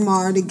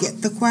Orgrimmar to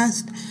get the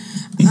quest,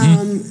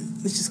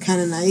 which is kind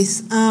of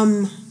nice.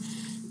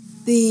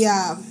 The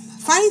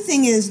funny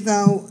thing is,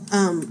 though,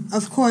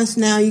 of course,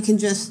 now you can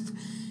just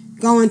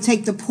go and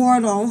take the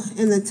portal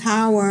in the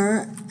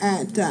tower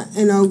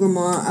in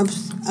Orgrimmar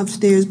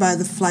upstairs by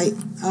the flight,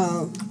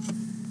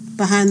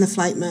 behind the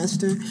flight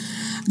master.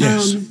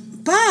 Yes.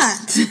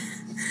 But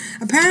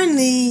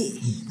apparently,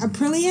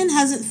 Aprillian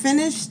hasn't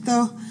finished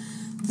the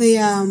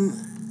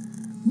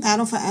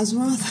Battle for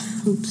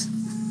Azeroth. Oops.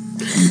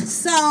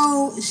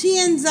 So she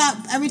ends up,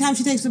 every time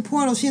she takes the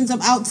portal, she ends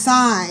up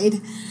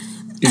outside.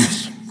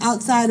 Yes.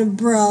 Outside of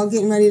Brill,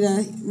 getting ready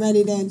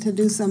to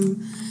do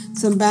some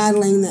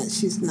battling that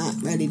she's not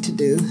ready to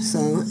do.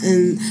 So,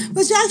 and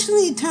which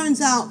actually turns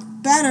out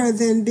better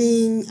than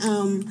being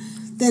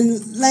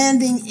than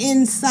landing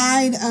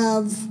inside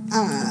of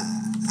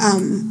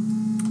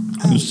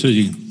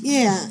Undercity.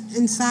 Yeah,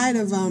 inside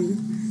of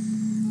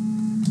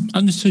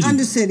Undercity.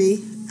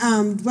 Undercity,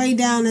 way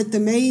down at the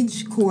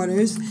mage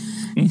quarters,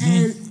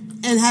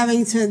 and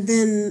having to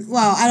then,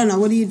 well, I don't know,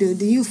 what do?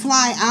 Do you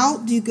fly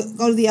out? Do you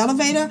go to the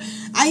elevator?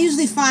 I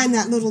usually find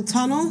that little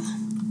tunnel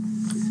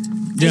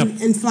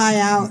and fly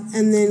out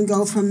and then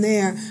go from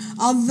there.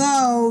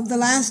 Although the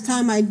last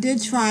time I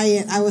did try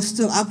it, I was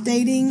still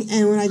updating,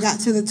 and when I got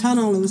to the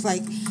tunnel, it was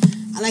like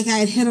I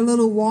had hit a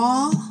little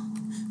wall,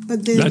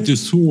 but then... That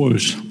is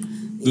sewers.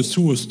 The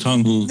Suez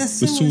tunnel. The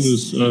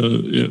Suez,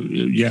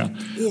 yeah.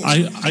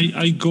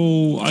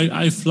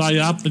 I fly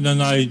up and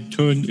then I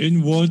turn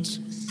inwards,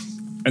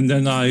 and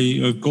then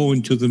I go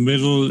into the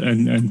middle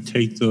and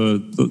take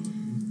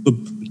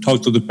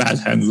talk to the bat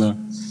handler.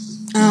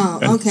 Oh,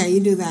 okay, you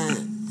do that,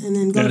 and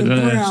then go to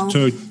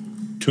Brill.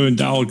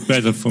 Turned out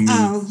better for me.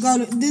 Oh,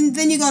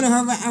 then you go to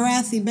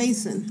Arathi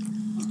Basin.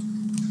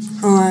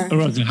 Or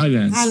Arathi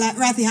Highlands.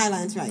 Arathi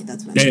Highlands, right?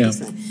 That's what I was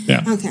going to say.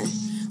 Yeah. Okay.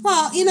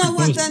 Well, you know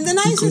what? The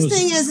nicest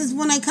thing is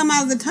when I come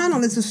out of the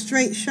tunnel, it's a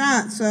straight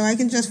shot, so I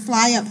can just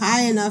fly up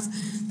high enough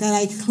that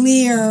I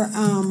clear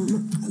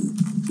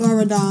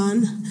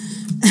Loredon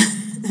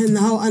and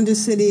the whole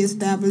Undercity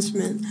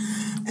establishment.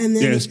 And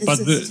then yes, but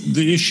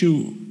the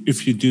issue,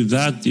 if you do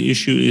that, the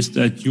issue is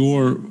that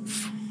your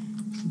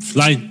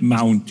flight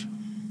mount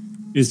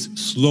is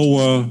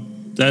slower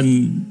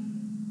than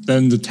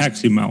the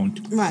taxi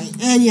mount. Right,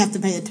 and you have to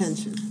pay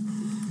attention.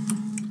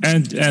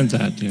 And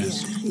that,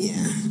 yes.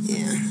 Yeah.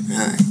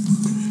 All right.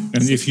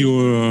 And if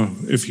you're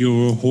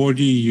a Horde,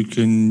 you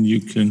can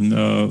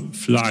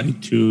fly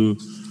to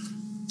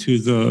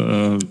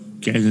the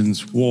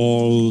Galen's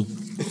Wall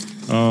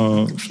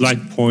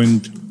flight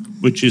point,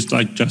 which is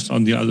like just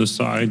on the other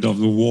side of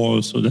the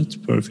wall, so that's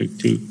perfect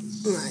too.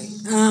 Right.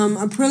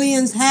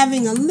 Aprillian's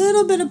having a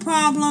little bit of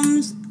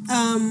problems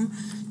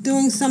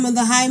doing some of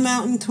the high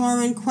mountain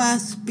Tauren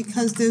quests,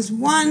 because there's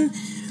one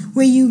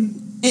where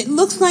it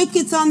looks like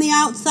it's on the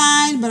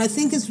outside, but I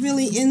think it's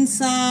really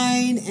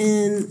inside,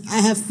 and I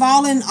have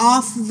fallen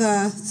off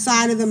the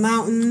side of the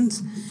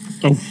mountains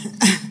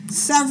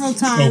several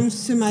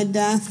times to my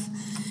death.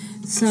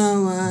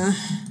 So,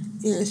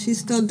 she's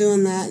still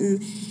doing that,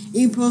 and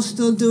April's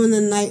still doing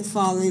the night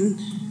falling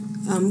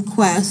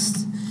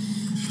quest,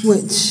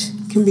 which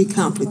can be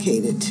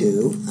complicated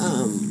too.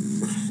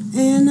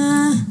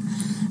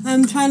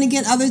 I'm trying to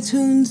get other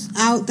tunes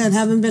out that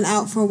haven't been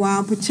out for a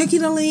while,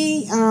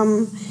 particularly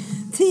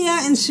Tia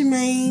and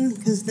Shemaine,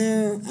 because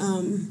they're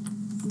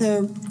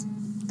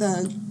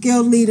the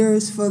guild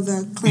leaders for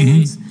the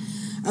clans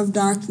of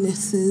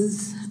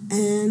darknesses.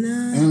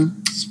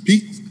 And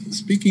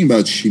speaking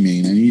about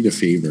Shemaine, I need a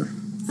favor.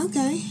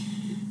 Okay.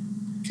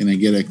 Can I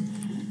get a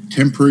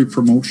temporary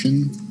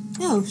promotion?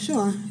 Oh,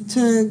 sure.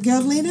 To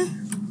guild leader?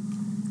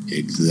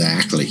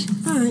 Exactly.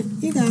 All right,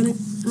 you got it.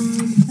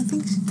 I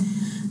think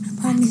I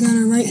probably got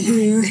it right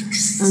here.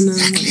 Oh no,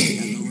 that's the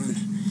other one.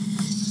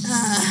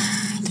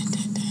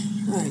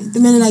 All right, the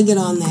minute I get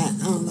on that,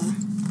 I'll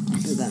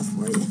do that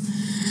for you.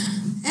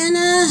 And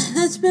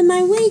that's been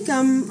my week.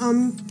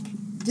 I'm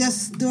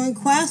just doing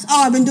quests.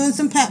 Oh, I've been doing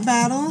some pet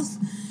battles,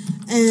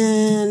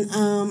 and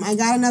I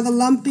got another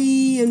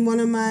Lumpy in one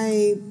of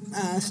my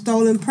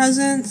stolen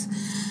presents.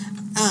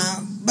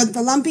 But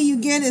the Lumpy you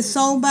get is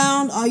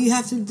soulbound. All you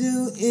have to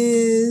do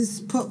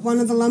is put one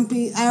of the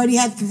Lumpies. I already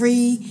had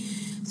 3,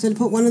 so to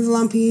put one of the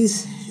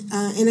Lumpies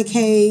in a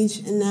cage,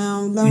 and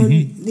now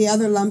learn the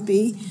other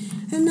Lumpy.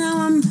 And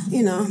now I'm,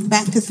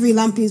 back to 3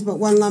 Lumpies, but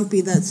 1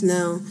 Lumpy that's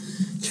now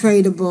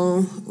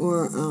tradable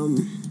or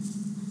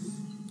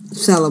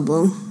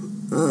sellable.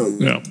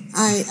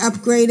 I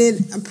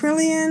upgraded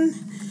Aprillian.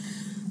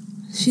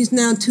 She's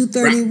now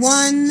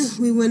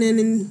 231. We went in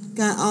and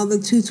got all the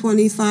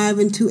 225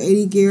 and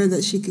 280 gear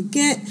that she could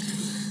get.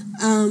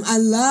 I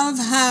love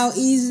how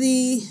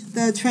easy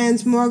the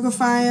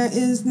transmogrifier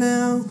is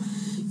now,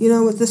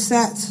 with the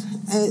sets.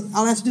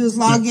 All I have to do is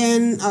log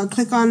in,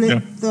 click on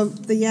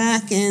the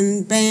yak,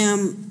 and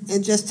bam, it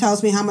just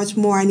tells me how much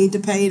more I need to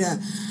pay to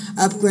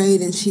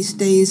upgrade, and she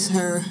stays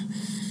her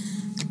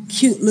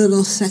cute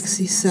little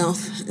sexy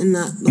self and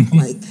not look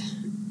like,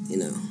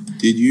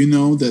 Did you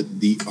know that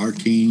the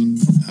Arcane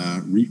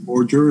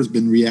Reforger has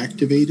been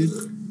reactivated?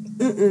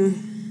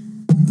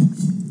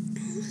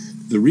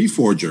 The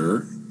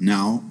Reforger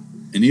now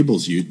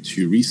enables you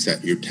to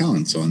reset your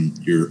talents on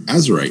your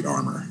Azurite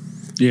armor.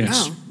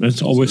 Yes,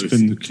 that's always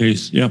been the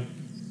case. Yep.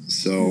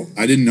 So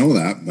I didn't know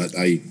that, but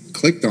I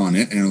clicked on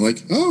it and I'm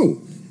like,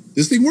 oh,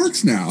 this thing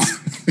works now.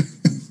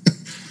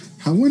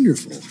 How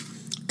wonderful.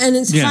 And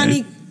it's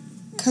funny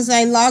because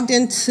I logged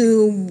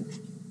into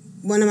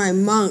one of my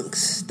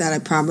monks that I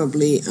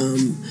probably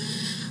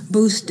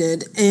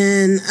boosted,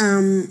 and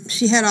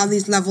she had all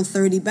these level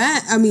 30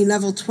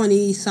 level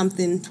 20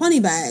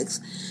 bags.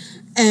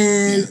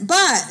 And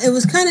but it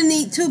was kind of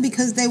neat too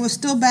because they were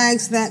still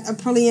bags that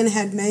Aprillian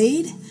had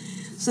made,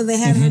 so they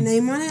had her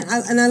name on it.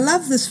 And I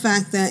love this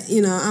fact that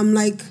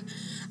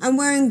I'm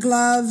wearing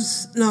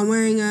gloves. No, I'm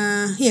wearing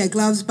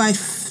gloves by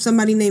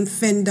somebody named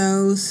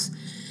Fendos.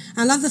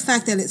 I love the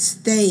fact that it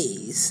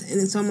stays, and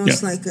it's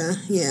almost like a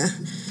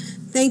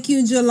Thank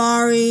you,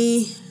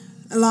 Alari,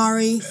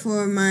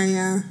 for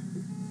my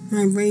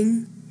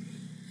ring.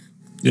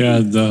 Yeah,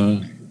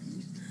 the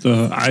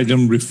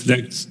item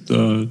reflects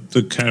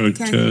the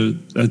character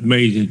that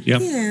made it.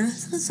 Yep. Yeah,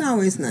 so it's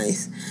always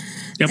nice.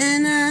 Yep.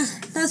 And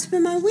that's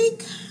been my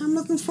week. I'm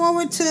looking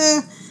forward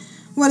to,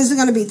 what is it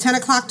going to be, 10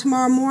 o'clock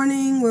tomorrow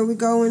morning, where we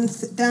go and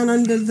sit down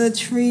under the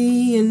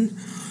tree and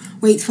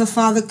wait for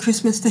Father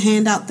Christmas to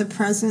hand out the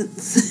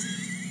presents.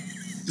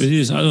 It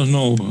is, I don't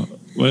know,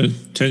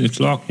 10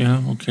 o'clock,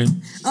 yeah, okay.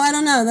 Oh, I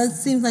don't know. That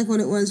seems like what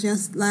it was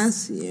just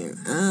last year.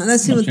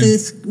 Let's see what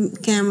this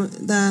camera,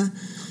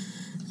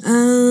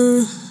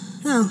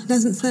 no, it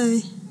doesn't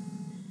say.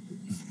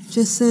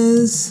 Just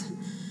says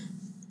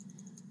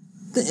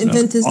the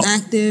event is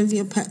active,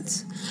 your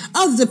pets.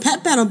 Oh, the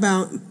pet battle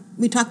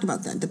we talked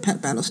about that. The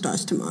pet battle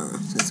starts tomorrow,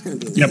 so it's going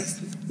to be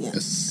nice. Yep.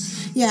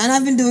 Yes. Yeah, and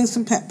I've been doing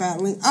some pet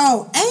battling.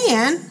 Oh,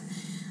 and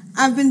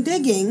I've been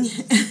digging.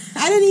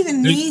 I didn't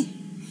even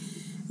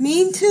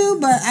mean to,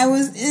 but I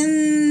was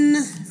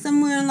in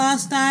somewhere in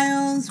Lost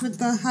Isles with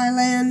the High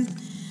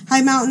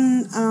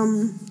Mountain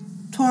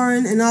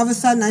Tauren, and all of a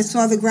sudden I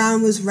saw the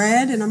ground was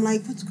red, and I'm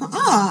like, what's going on?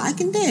 Oh, I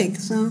can dig.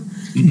 So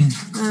been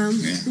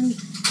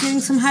getting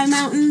some High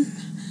Mountain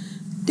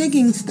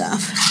digging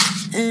stuff.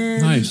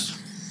 And nice.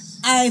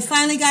 I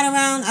finally got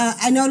around.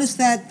 I noticed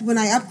that when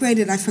I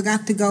upgraded, I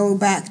forgot to go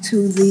back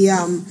to the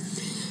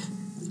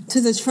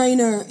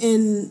trainer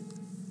in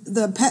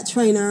the pet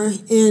trainer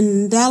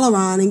in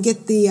Dalaran and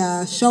get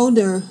the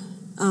shoulder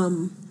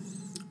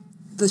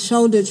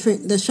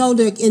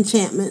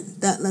enchantment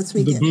that lets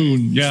me the get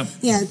boon.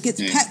 It gets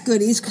pet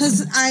goodies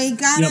because I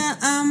got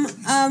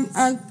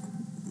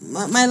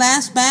my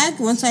last bag.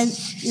 Once I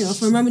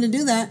remember to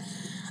do that,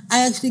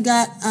 I actually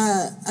got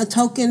a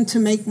token to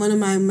make one of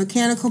my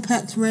mechanical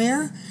pets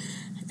rare,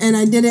 and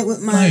I did it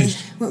with my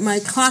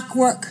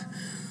clockwork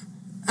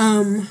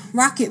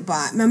rocket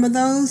bot. Remember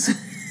those?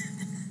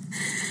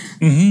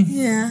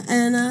 Yeah,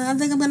 and I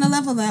think I'm going to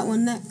level that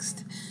one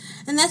next.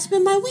 And that's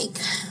been my week.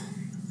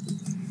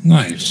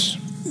 Nice.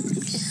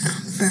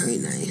 Yeah, very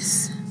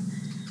nice.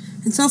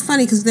 It's so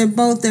funny because they're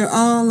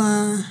all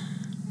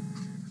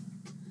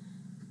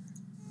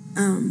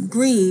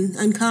green,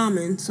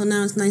 uncommon. So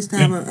now it's nice to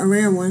have a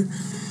rare one.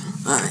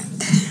 All right.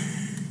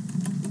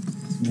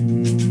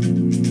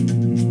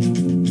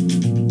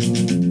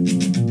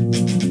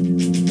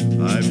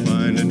 I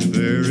find it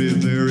very,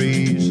 very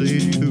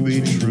easy to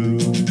be true.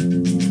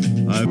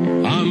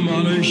 Am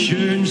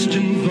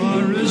allerschönsten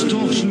war es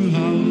doch zu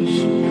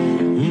Haus,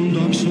 und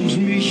doch zog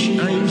mich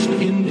einst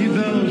in die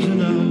Welt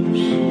hinaus,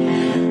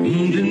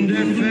 und in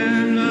der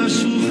Ferne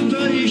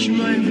suchte ich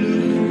mein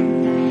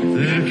Glück,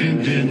 wer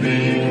kennt den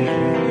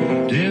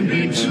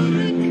Weg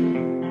zurück.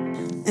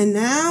 And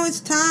now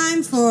it's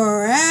time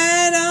for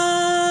add-on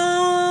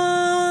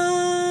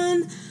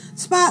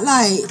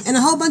Spotlight and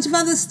a whole bunch of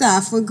other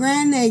stuff with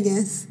Grand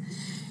Nagus.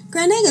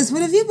 Grand Nagus,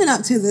 what have you been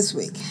up to this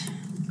week?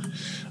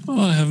 Oh,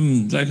 I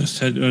haven't, like I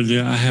said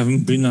earlier, I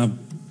haven't been up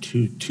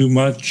to too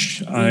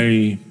much.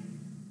 I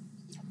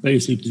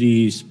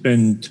basically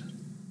spent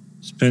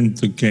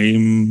the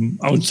game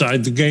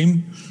outside the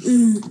game.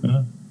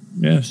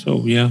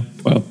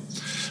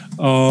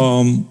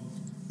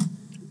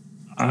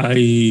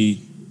 I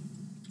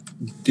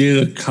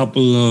did a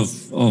couple of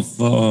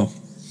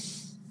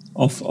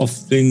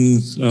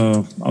things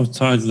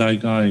outside.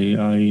 Like I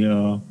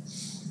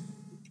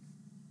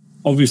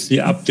obviously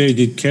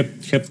updated,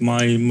 kept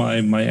my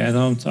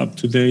add-ons up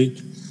to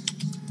date.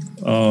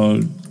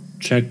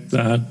 Checked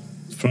that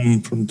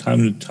from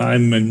time to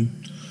time, and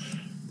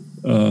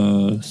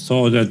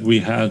saw that we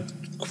had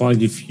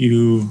quite a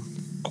few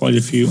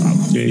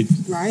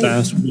updates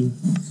last week,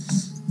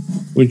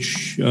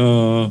 which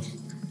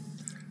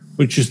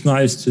is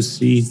nice to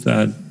see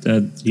that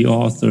the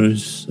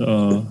authors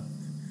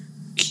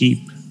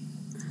keep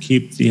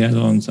the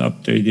add-ons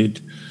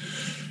updated.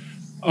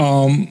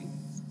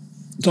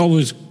 It's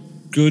always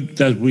good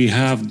that we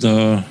have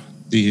the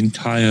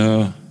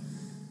entire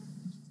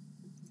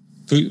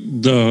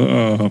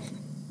the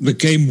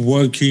game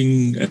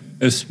working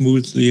as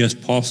smoothly as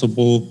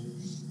possible,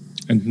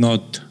 and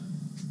not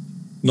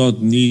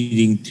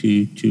needing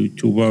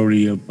to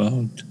worry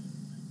about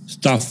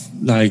stuff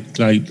like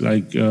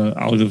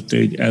out of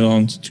date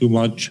add-ons too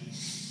much.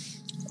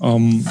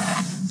 Some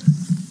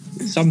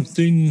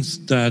things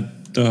that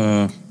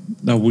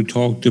we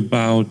talked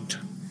about,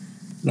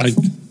 like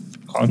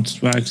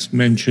Constructs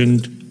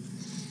mentioned,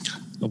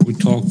 that we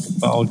talked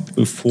about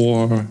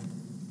before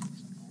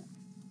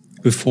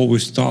we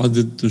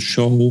started the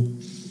show,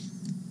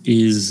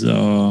 is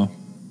I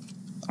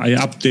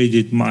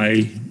updated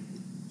my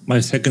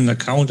my second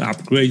account,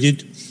 upgraded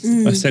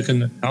my second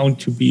account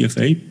to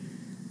BFA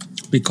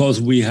because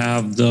we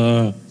have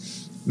the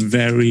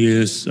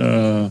various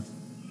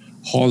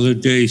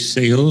holiday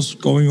sales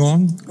going on.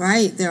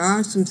 Right, there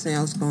are some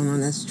sales going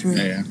on. That's true.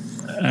 Yeah.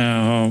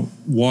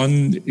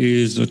 One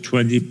is a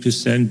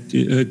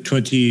 20%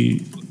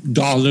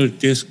 $20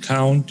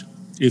 discount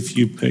if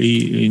you pay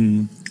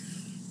in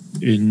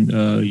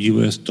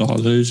US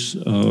dollars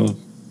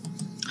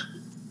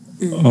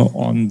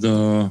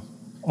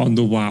on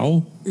the WoW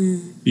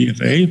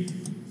BFA.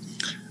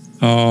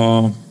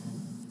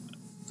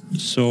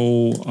 So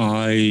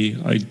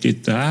I did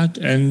that,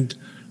 and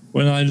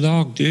when I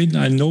logged in,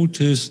 I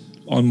noticed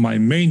on my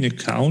main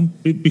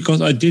account,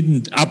 because I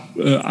didn't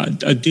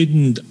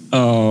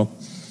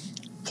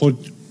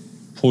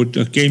put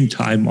a game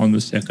time on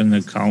the second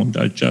account.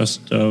 I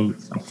just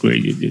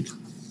upgraded it.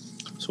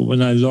 So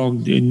when I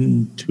logged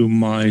into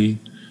my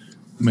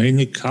main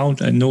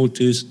account, I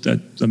noticed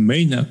that the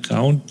main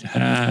account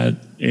had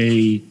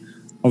a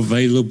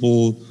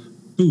available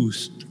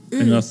boost,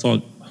 and I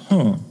thought,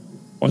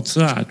 what's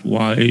that?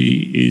 Why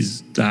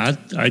is that?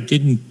 I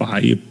didn't buy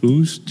a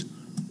boost.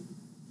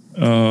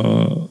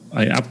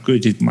 I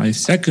upgraded my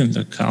second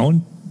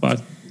account, but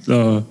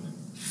the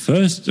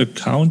first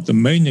account, the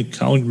main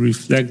account,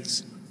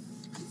 reflects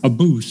a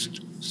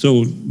boost.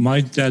 So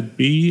might that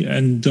be?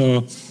 And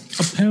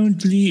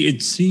apparently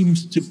it seems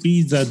to be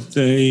that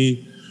they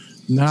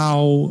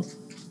now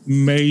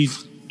made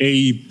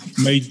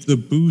the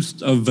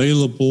boost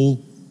available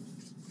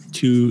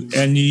to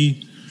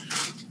any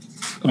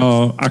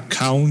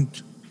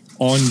account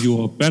on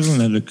your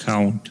Battle.net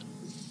account.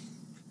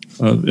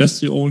 That's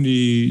the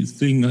only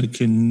thing I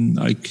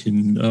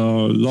can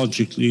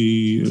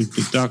logically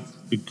deduct,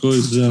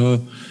 because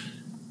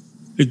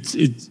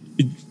it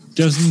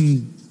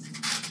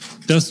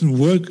doesn't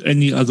work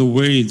any other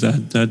way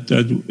that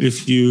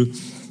if you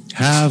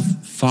have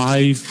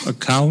 5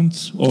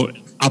 accounts or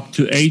up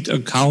to 8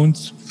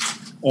 accounts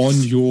on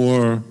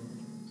your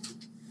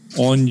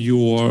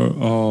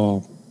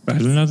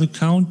Battle.net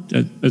account,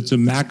 that's a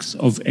max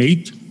of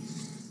 8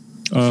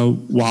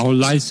 WoW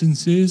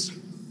licenses,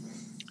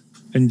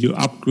 and you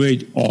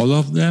upgrade all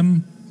of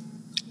them,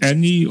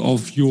 any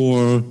of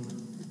your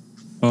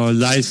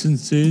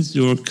licenses,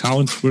 your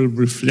accounts will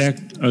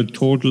reflect a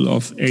total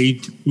of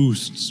 8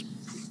 boosts.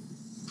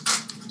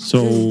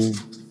 So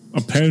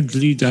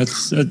apparently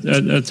that's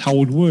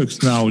how it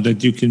works now,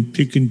 that you can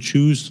pick and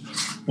choose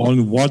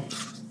on what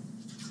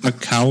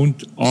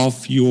account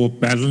of your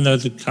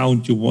Battle.net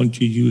account you want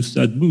to use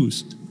that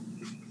boost.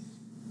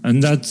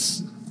 And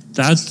that's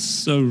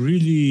a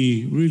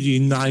really, really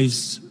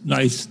nice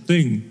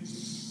thing.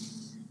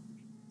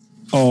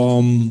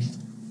 I'm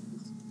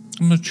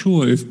not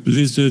sure if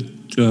Blizzard,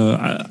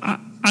 I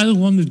don't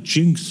want to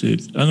jinx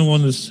it. I don't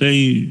want to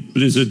say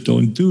Blizzard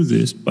don't do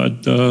this,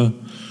 but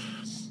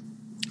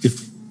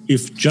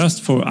if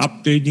just for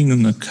updating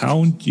an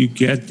account you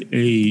get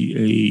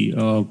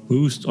a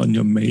boost on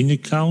your main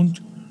account,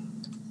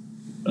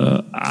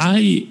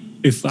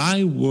 if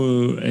I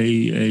were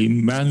a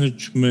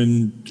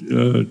management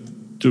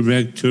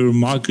director,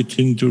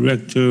 marketing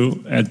director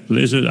at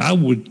Blizzard, I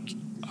would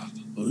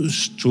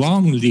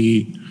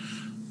strongly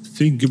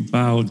think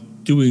about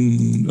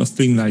doing a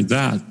thing like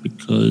that,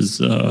 because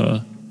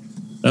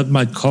that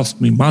might cost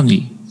me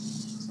money.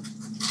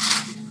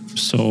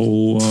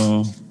 So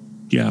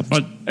yeah,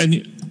 but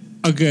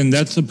again,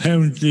 that's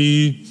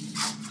apparently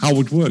how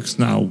it works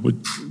now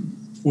with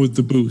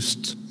the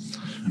boost.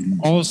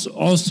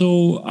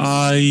 Also,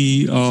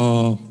 I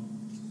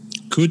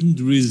couldn't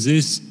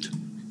resist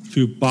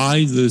to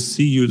buy the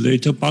See You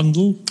Later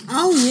bundle.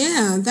 Oh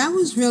yeah, that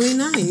was really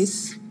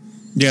nice.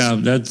 Yeah,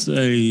 that's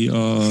a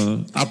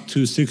up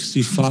to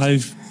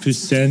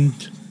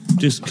 65%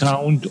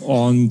 discount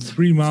on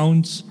 3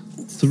 mounts,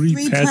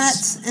 3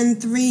 pets, and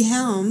 3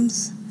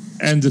 helms.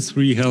 And the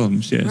 3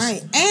 helms, yes.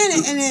 Right,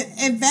 and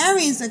it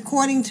varies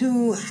according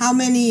to how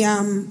many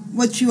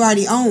what you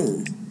already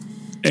own.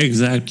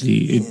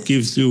 Exactly, it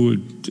gives you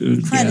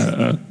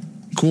a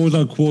quote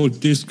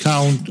unquote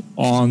discount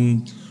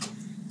on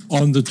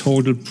the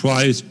total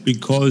price,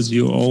 because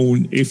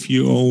if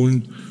you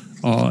own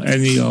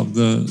any of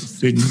the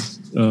things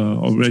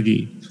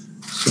already.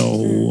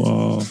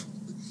 So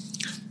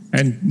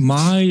and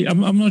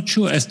I'm not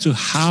sure as to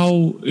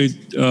how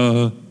it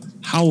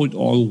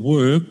all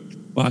worked,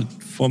 but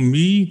for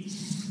me,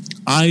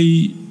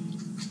 I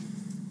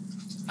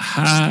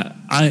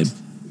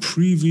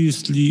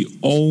previously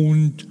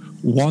owned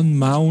 1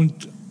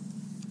 mount,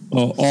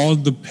 all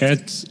the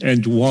pets,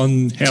 and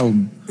 1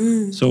 helm.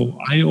 So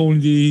I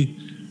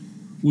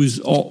was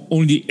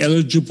only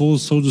eligible,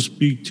 so to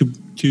speak,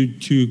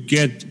 to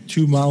get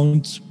 2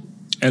 mounts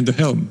and a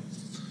helm.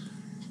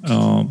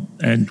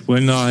 And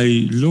when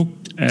I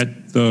looked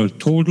at the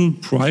total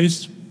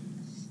price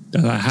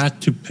that I had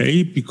to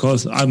pay,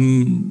 because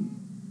I'm,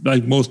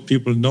 like most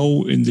people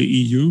know, in the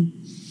EU,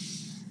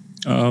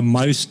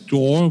 my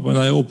store, when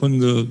I open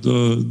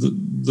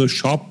the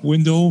shop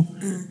window,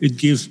 it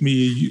gives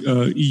me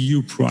a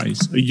EU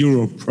price, a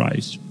Euro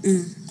price.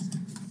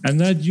 And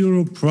that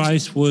euro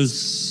price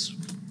was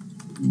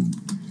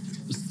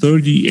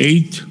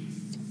 38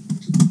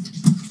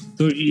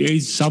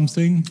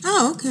 something.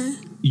 Oh, okay.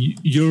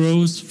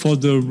 Euros for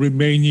the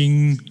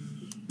remaining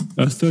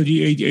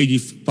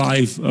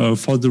 38.85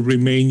 for the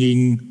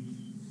remaining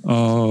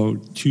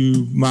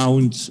 2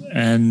 mounts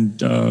and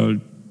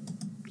 2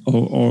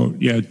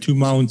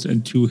 mounts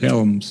and 2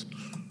 helms.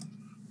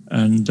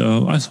 And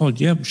I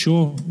thought, yeah,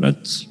 sure,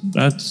 that's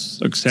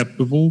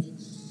acceptable.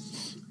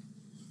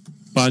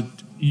 But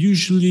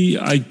usually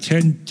I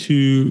tend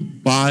to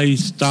buy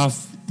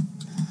stuff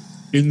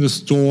in the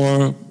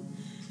store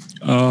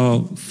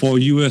for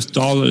US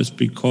dollars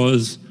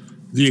because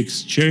the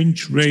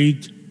exchange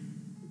rate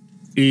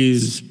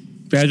is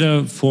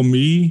better for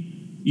me,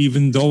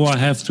 even though I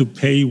have to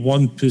pay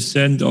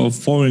 1% of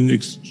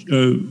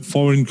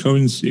foreign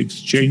currency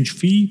exchange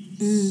fee.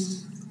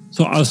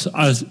 So I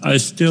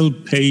still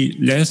pay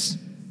less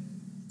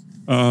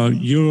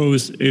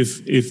euros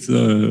if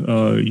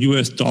the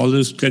US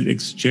dollars get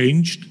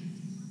exchanged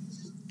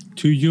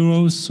to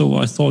euros. So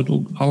I thought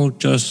I'll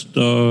just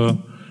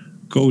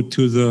go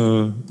to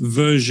the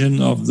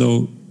version of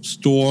the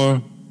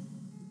store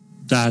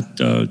that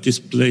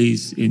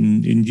displays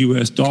in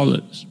US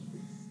dollars.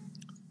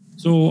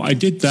 So I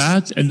did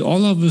that, and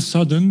all of a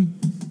sudden,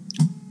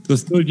 the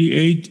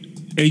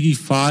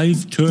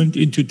 38.85 turned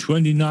into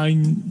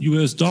 29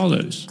 US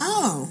dollars.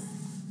 Oh.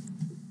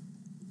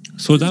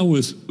 So that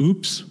was,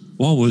 oops,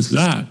 what was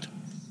that?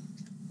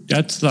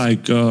 That's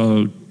like,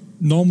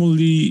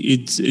 normally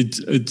it's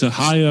a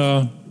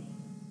higher,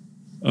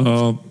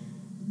 the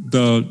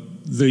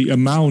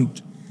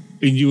amount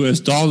in US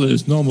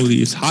dollars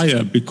normally is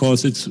higher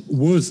because it's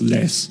worth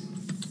less.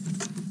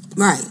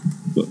 Right.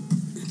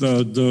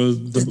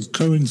 The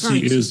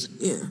currency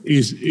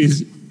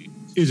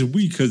is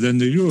weaker than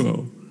the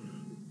euro,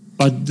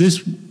 but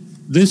this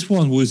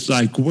one was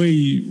like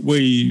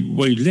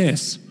way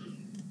less,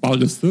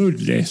 about a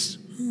third less.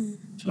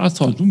 So I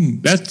thought,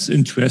 that's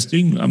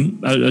interesting. I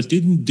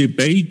didn't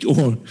debate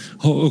or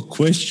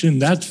question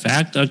that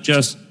fact. I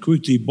just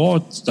quickly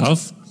bought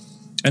stuff,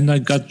 and I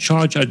got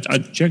charged. I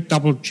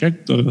double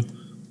checked the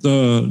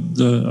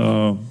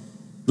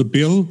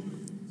bill,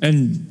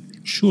 and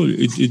sure,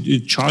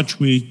 it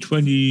charged me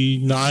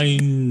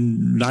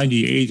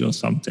 $29.98 or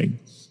something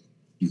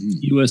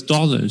US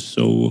dollars.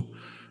 So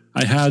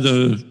I had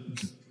a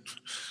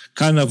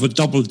kind of a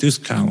double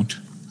discount.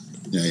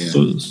 Yeah.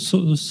 So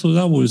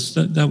that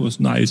was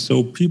nice.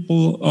 So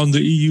people on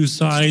the EU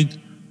side,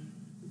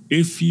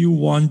 if you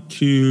want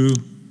to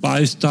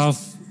buy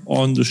stuff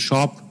on the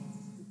shop,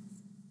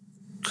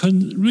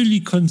 really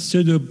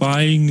consider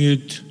buying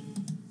it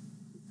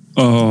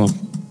in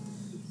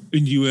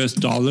US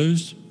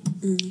dollars.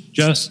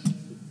 Just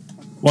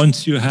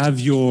once you have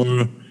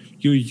your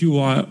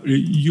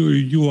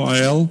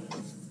URL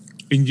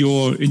in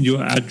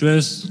your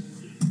address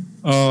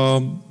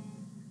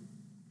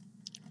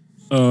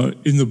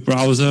in the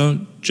browser,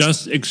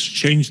 just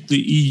exchange the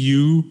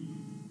EU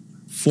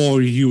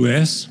for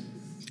US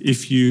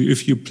if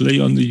you play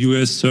on the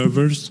US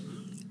servers,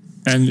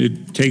 and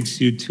it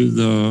takes you to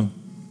the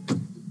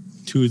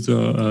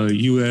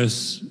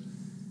US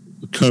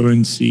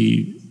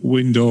currency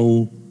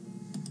window.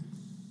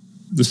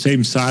 The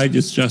same site,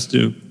 it's just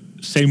the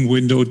same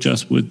window,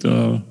 just with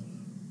the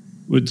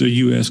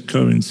US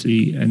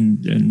currency,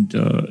 and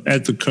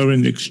at the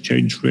current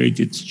exchange rate,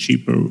 it's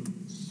cheaper.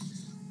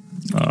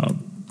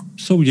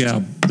 So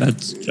yeah,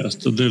 that's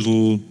just a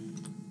little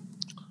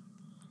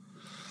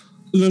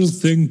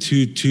thing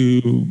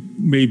to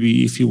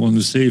maybe, if you want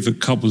to save a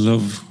couple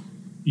of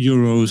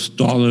euros,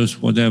 dollars,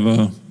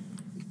 whatever,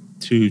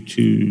 to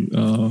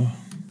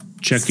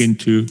check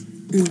into.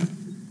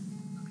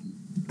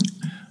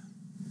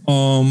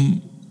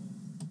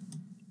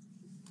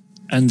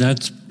 And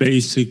that's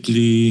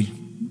basically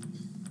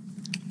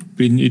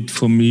been it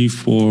for me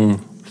for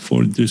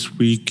this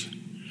week.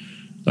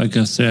 Like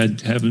I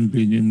said, haven't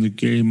been in the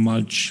game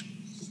much.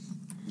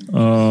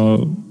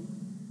 I've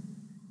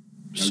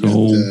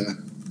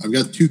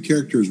got 2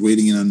 characters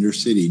waiting in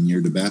Undercity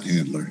near the Bat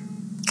Handler.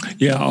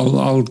 Yeah,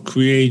 I'll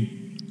create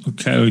a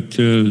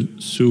character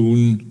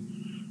soon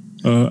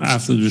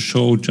after the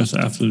show, just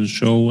after the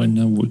show, and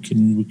then we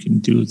can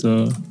do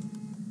the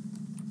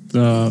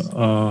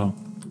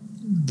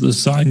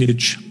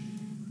signage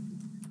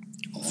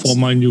for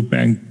my new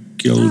bank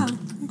guild. Oh,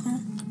 okay.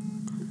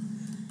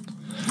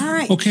 All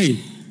right. Okay,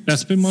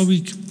 that's been my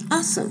week.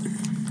 Awesome.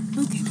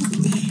 Okay.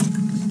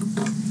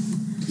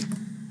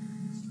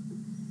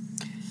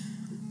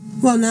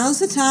 Well, now's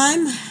the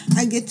time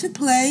I get to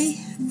play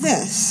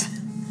this.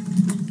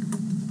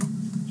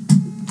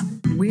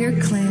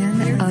 We're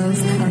clan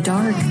of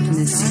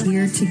darkness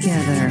here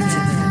together.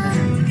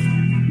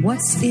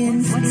 What's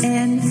in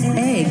an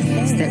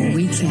egg that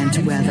we can't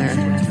weather?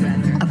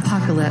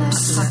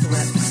 Apocalypse.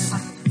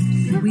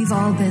 We've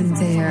all been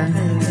there.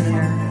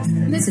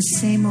 The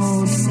same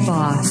old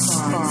boss.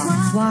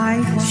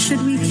 Why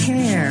should we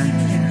care?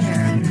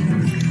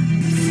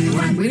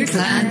 We're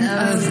clan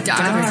of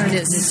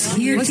darkness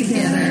here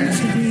together.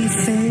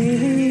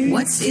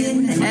 What's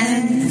in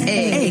an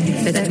egg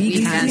that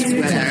we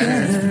can't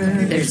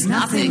weather? There's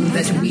nothing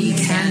that we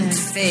can't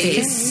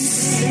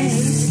face.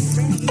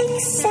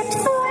 Except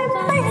for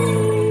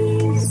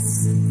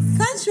bunnies.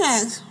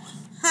 Contracts.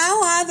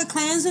 How are the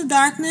Clans of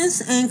Darkness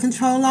and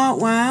Control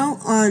Alt WoW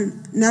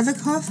on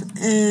Nevercuff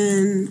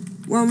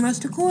and World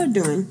Master Core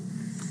doing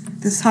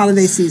this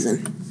holiday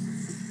season?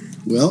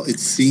 Well, it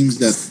seems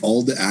that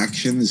all the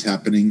action is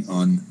happening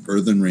on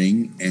Earthen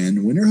Ring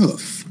and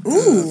Winterhoof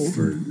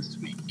for this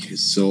week.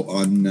 So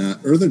on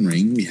Earthen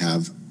Ring, we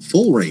have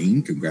Full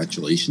Rain.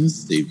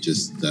 Congratulations. They've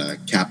just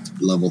capped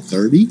level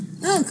 30.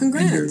 Oh,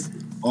 congrats. And they're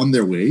on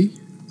their way,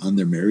 on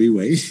their merry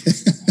way,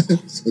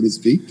 so to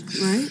speak.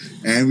 Right.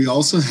 And we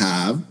also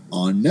have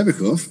on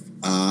Nevercuff,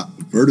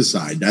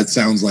 Verticide. That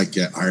sounds like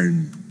an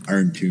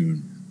iron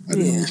tune. I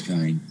don't know which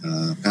kind.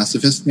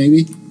 Pacifist,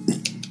 maybe?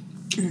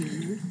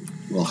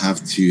 We'll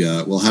have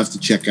to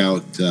check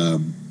out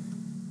the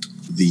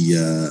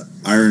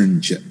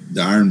Iron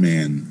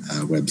Man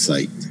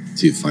website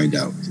to find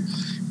out.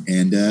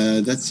 And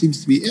that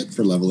seems to be it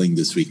for leveling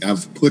this week.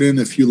 I've put in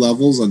a few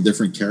levels on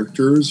different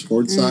characters,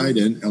 Horde side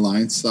and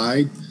Alliance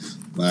side,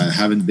 but I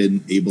haven't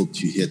been able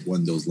to hit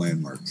one of those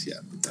landmarks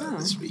yet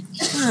this week.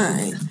 All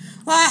right.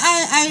 Well,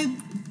 I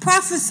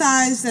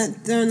prophesize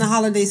that during the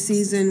holiday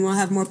season we'll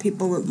have more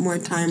people with more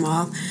time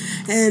off,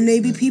 and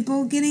maybe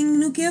people getting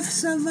new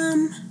gifts of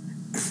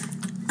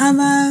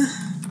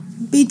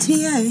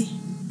BTA.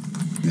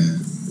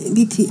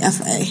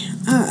 BTFA.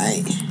 All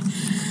right.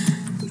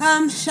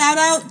 Shout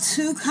out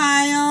to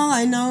Kyle.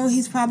 I know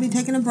he's probably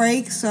taking a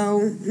break,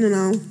 so,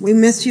 we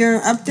miss your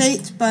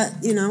updates, but,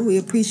 we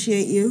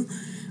appreciate you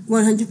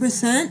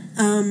 100%.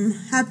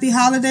 Happy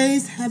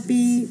holidays.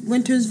 Happy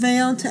Winter's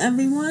Veil to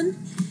everyone.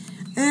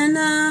 And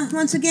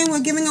once again, we're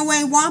giving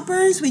away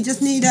Whoppers. We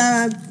just need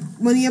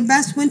one of your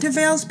best Winter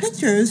Veils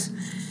pictures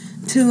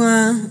to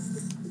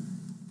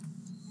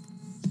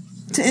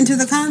enter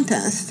the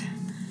contest.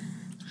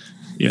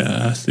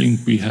 Yeah, I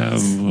think we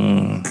have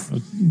a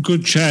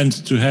good chance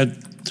to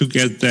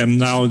get them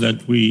now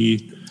that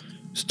we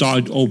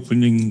start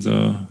opening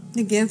the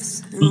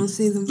gifts, and we'll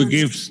see them. The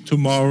gifts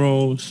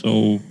tomorrow.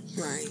 So,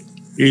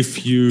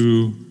 if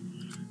you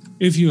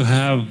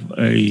have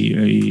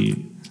a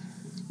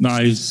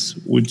nice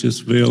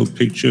Winter's Veil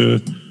picture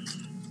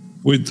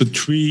with the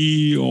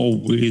tree or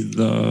with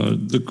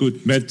the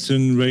good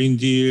medicine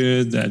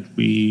reindeer that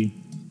we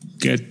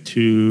get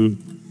to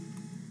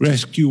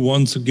rescue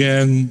once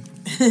again.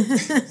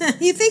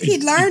 You think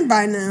he'd learn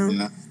by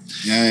now?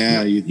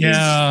 Yeah.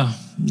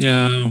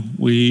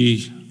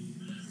 We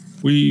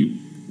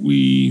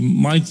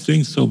might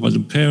think so, but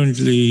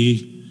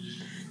apparently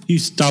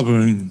he's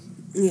stubborn.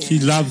 Yeah. He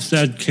loves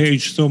that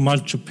cage so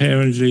much,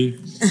 apparently.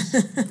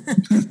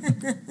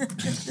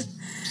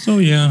 So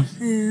yeah.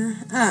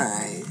 All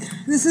right.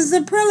 This is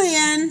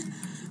Aprillian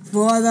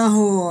for the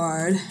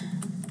Horde.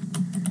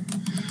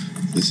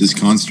 This is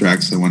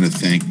Constrax. I want to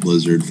thank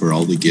Blizzard for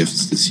all the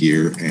gifts this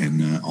year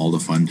and all the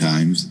fun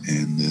times,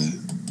 and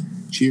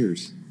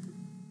cheers.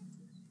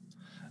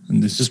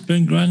 And this has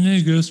been Grand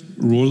Negus,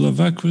 Rule of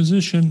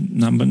Acquisition,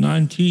 number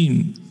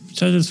 19.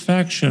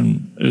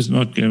 Satisfaction is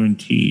not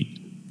guaranteed.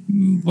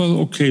 Well,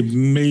 okay,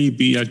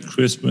 maybe at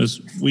Christmas.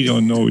 We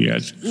don't know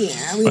yet.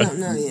 Yeah, we don't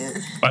know yet.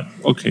 But,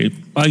 okay,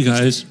 bye,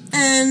 guys.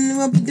 And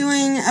we'll be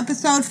doing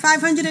episode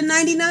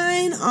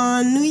 599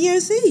 on New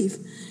Year's Eve.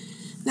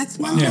 Next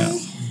Monday.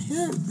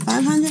 Yeah,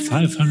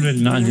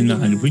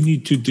 599. We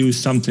need to do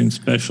something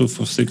special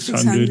for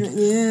 600.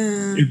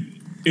 Yeah.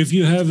 If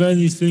you have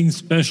anything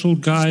special,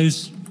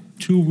 guys,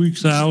 2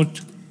 weeks out,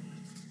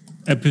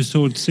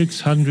 episode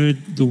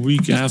 600, the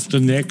week after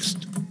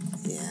next.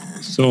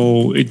 Yeah.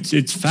 So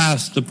it's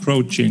fast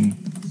approaching.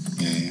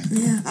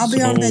 Yeah, I'll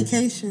be on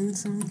vacation,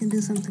 so we can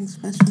do something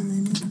special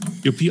maybe.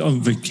 You'll be on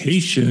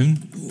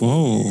vacation?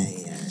 Whoa.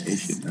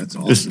 Vacation, that's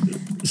awesome.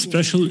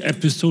 Special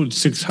episode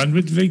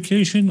 600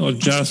 vacation or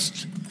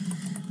just...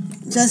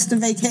 Just a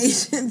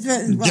vacation.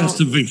 Well,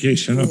 just a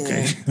vacation,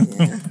 okay.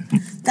 Yeah.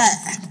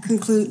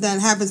 That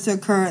happens to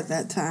occur at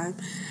that time.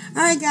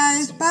 All right,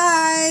 guys.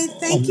 Bye.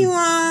 Thank you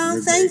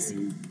all. Thanks.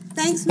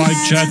 Bye,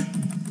 chat.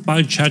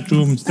 Bye, chat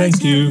room.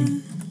 Thank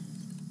you.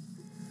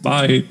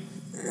 Bye.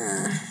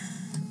 All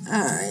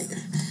right.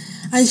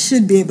 I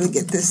should be able to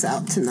get this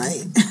out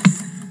tonight.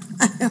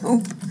 I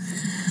hope.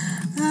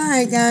 All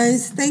right,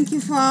 guys. Thank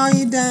you for all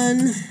you've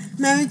done.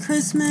 Merry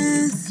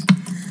Christmas.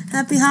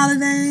 Happy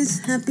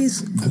holidays, happy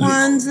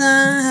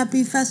Kwanzaa,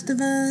 happy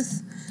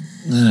Festivus.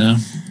 Yeah,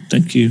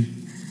 thank you.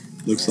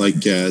 Looks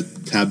like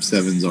tab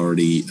 7's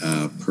already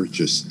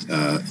purchased.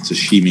 It's a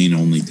Shemane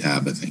only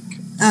tab, I think.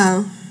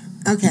 Oh,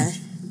 okay.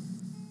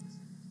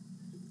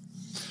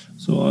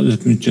 So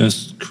let me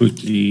just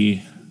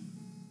quickly...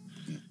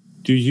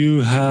 Do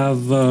you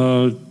have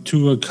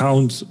 2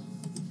 accounts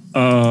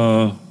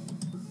unlocked,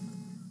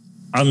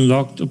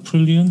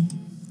 Aprillian?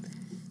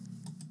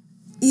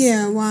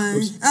 Yeah,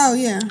 why?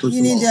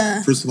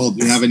 First of all,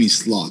 do you have any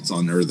slots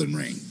on Earthen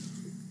Ring?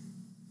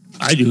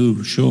 I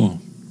do, sure.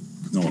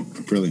 No,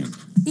 brilliant.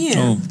 Yeah.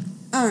 Oh.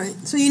 All right.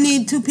 So you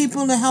need 2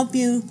 people to help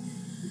you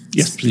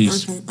Yes,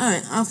 please. Okay. All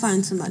right. I'll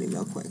find somebody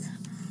real quick.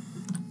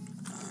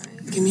 All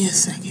right. Give me a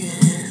second.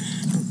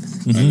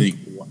 I think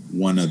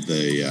one of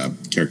the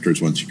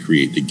characters, once you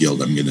create the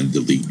guild, I'm going to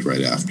delete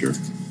right after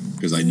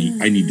because I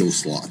need those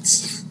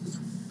slots.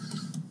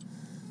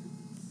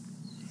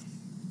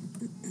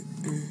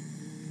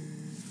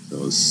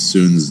 So as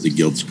soon as the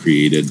guild's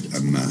created,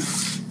 I'm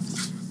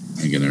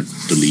going to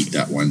delete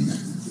that one.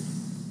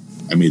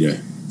 I made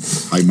a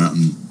high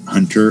mountain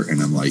hunter,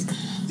 and I'm like,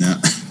 nah,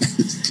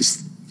 it's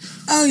just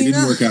it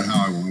didn't work out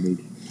how I wanted.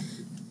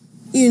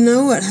 You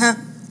know what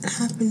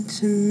happened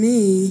to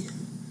me?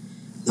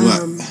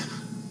 What?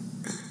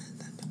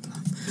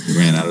 You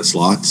ran out of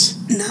slots?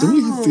 No. Don't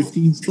we have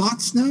 15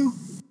 slots now?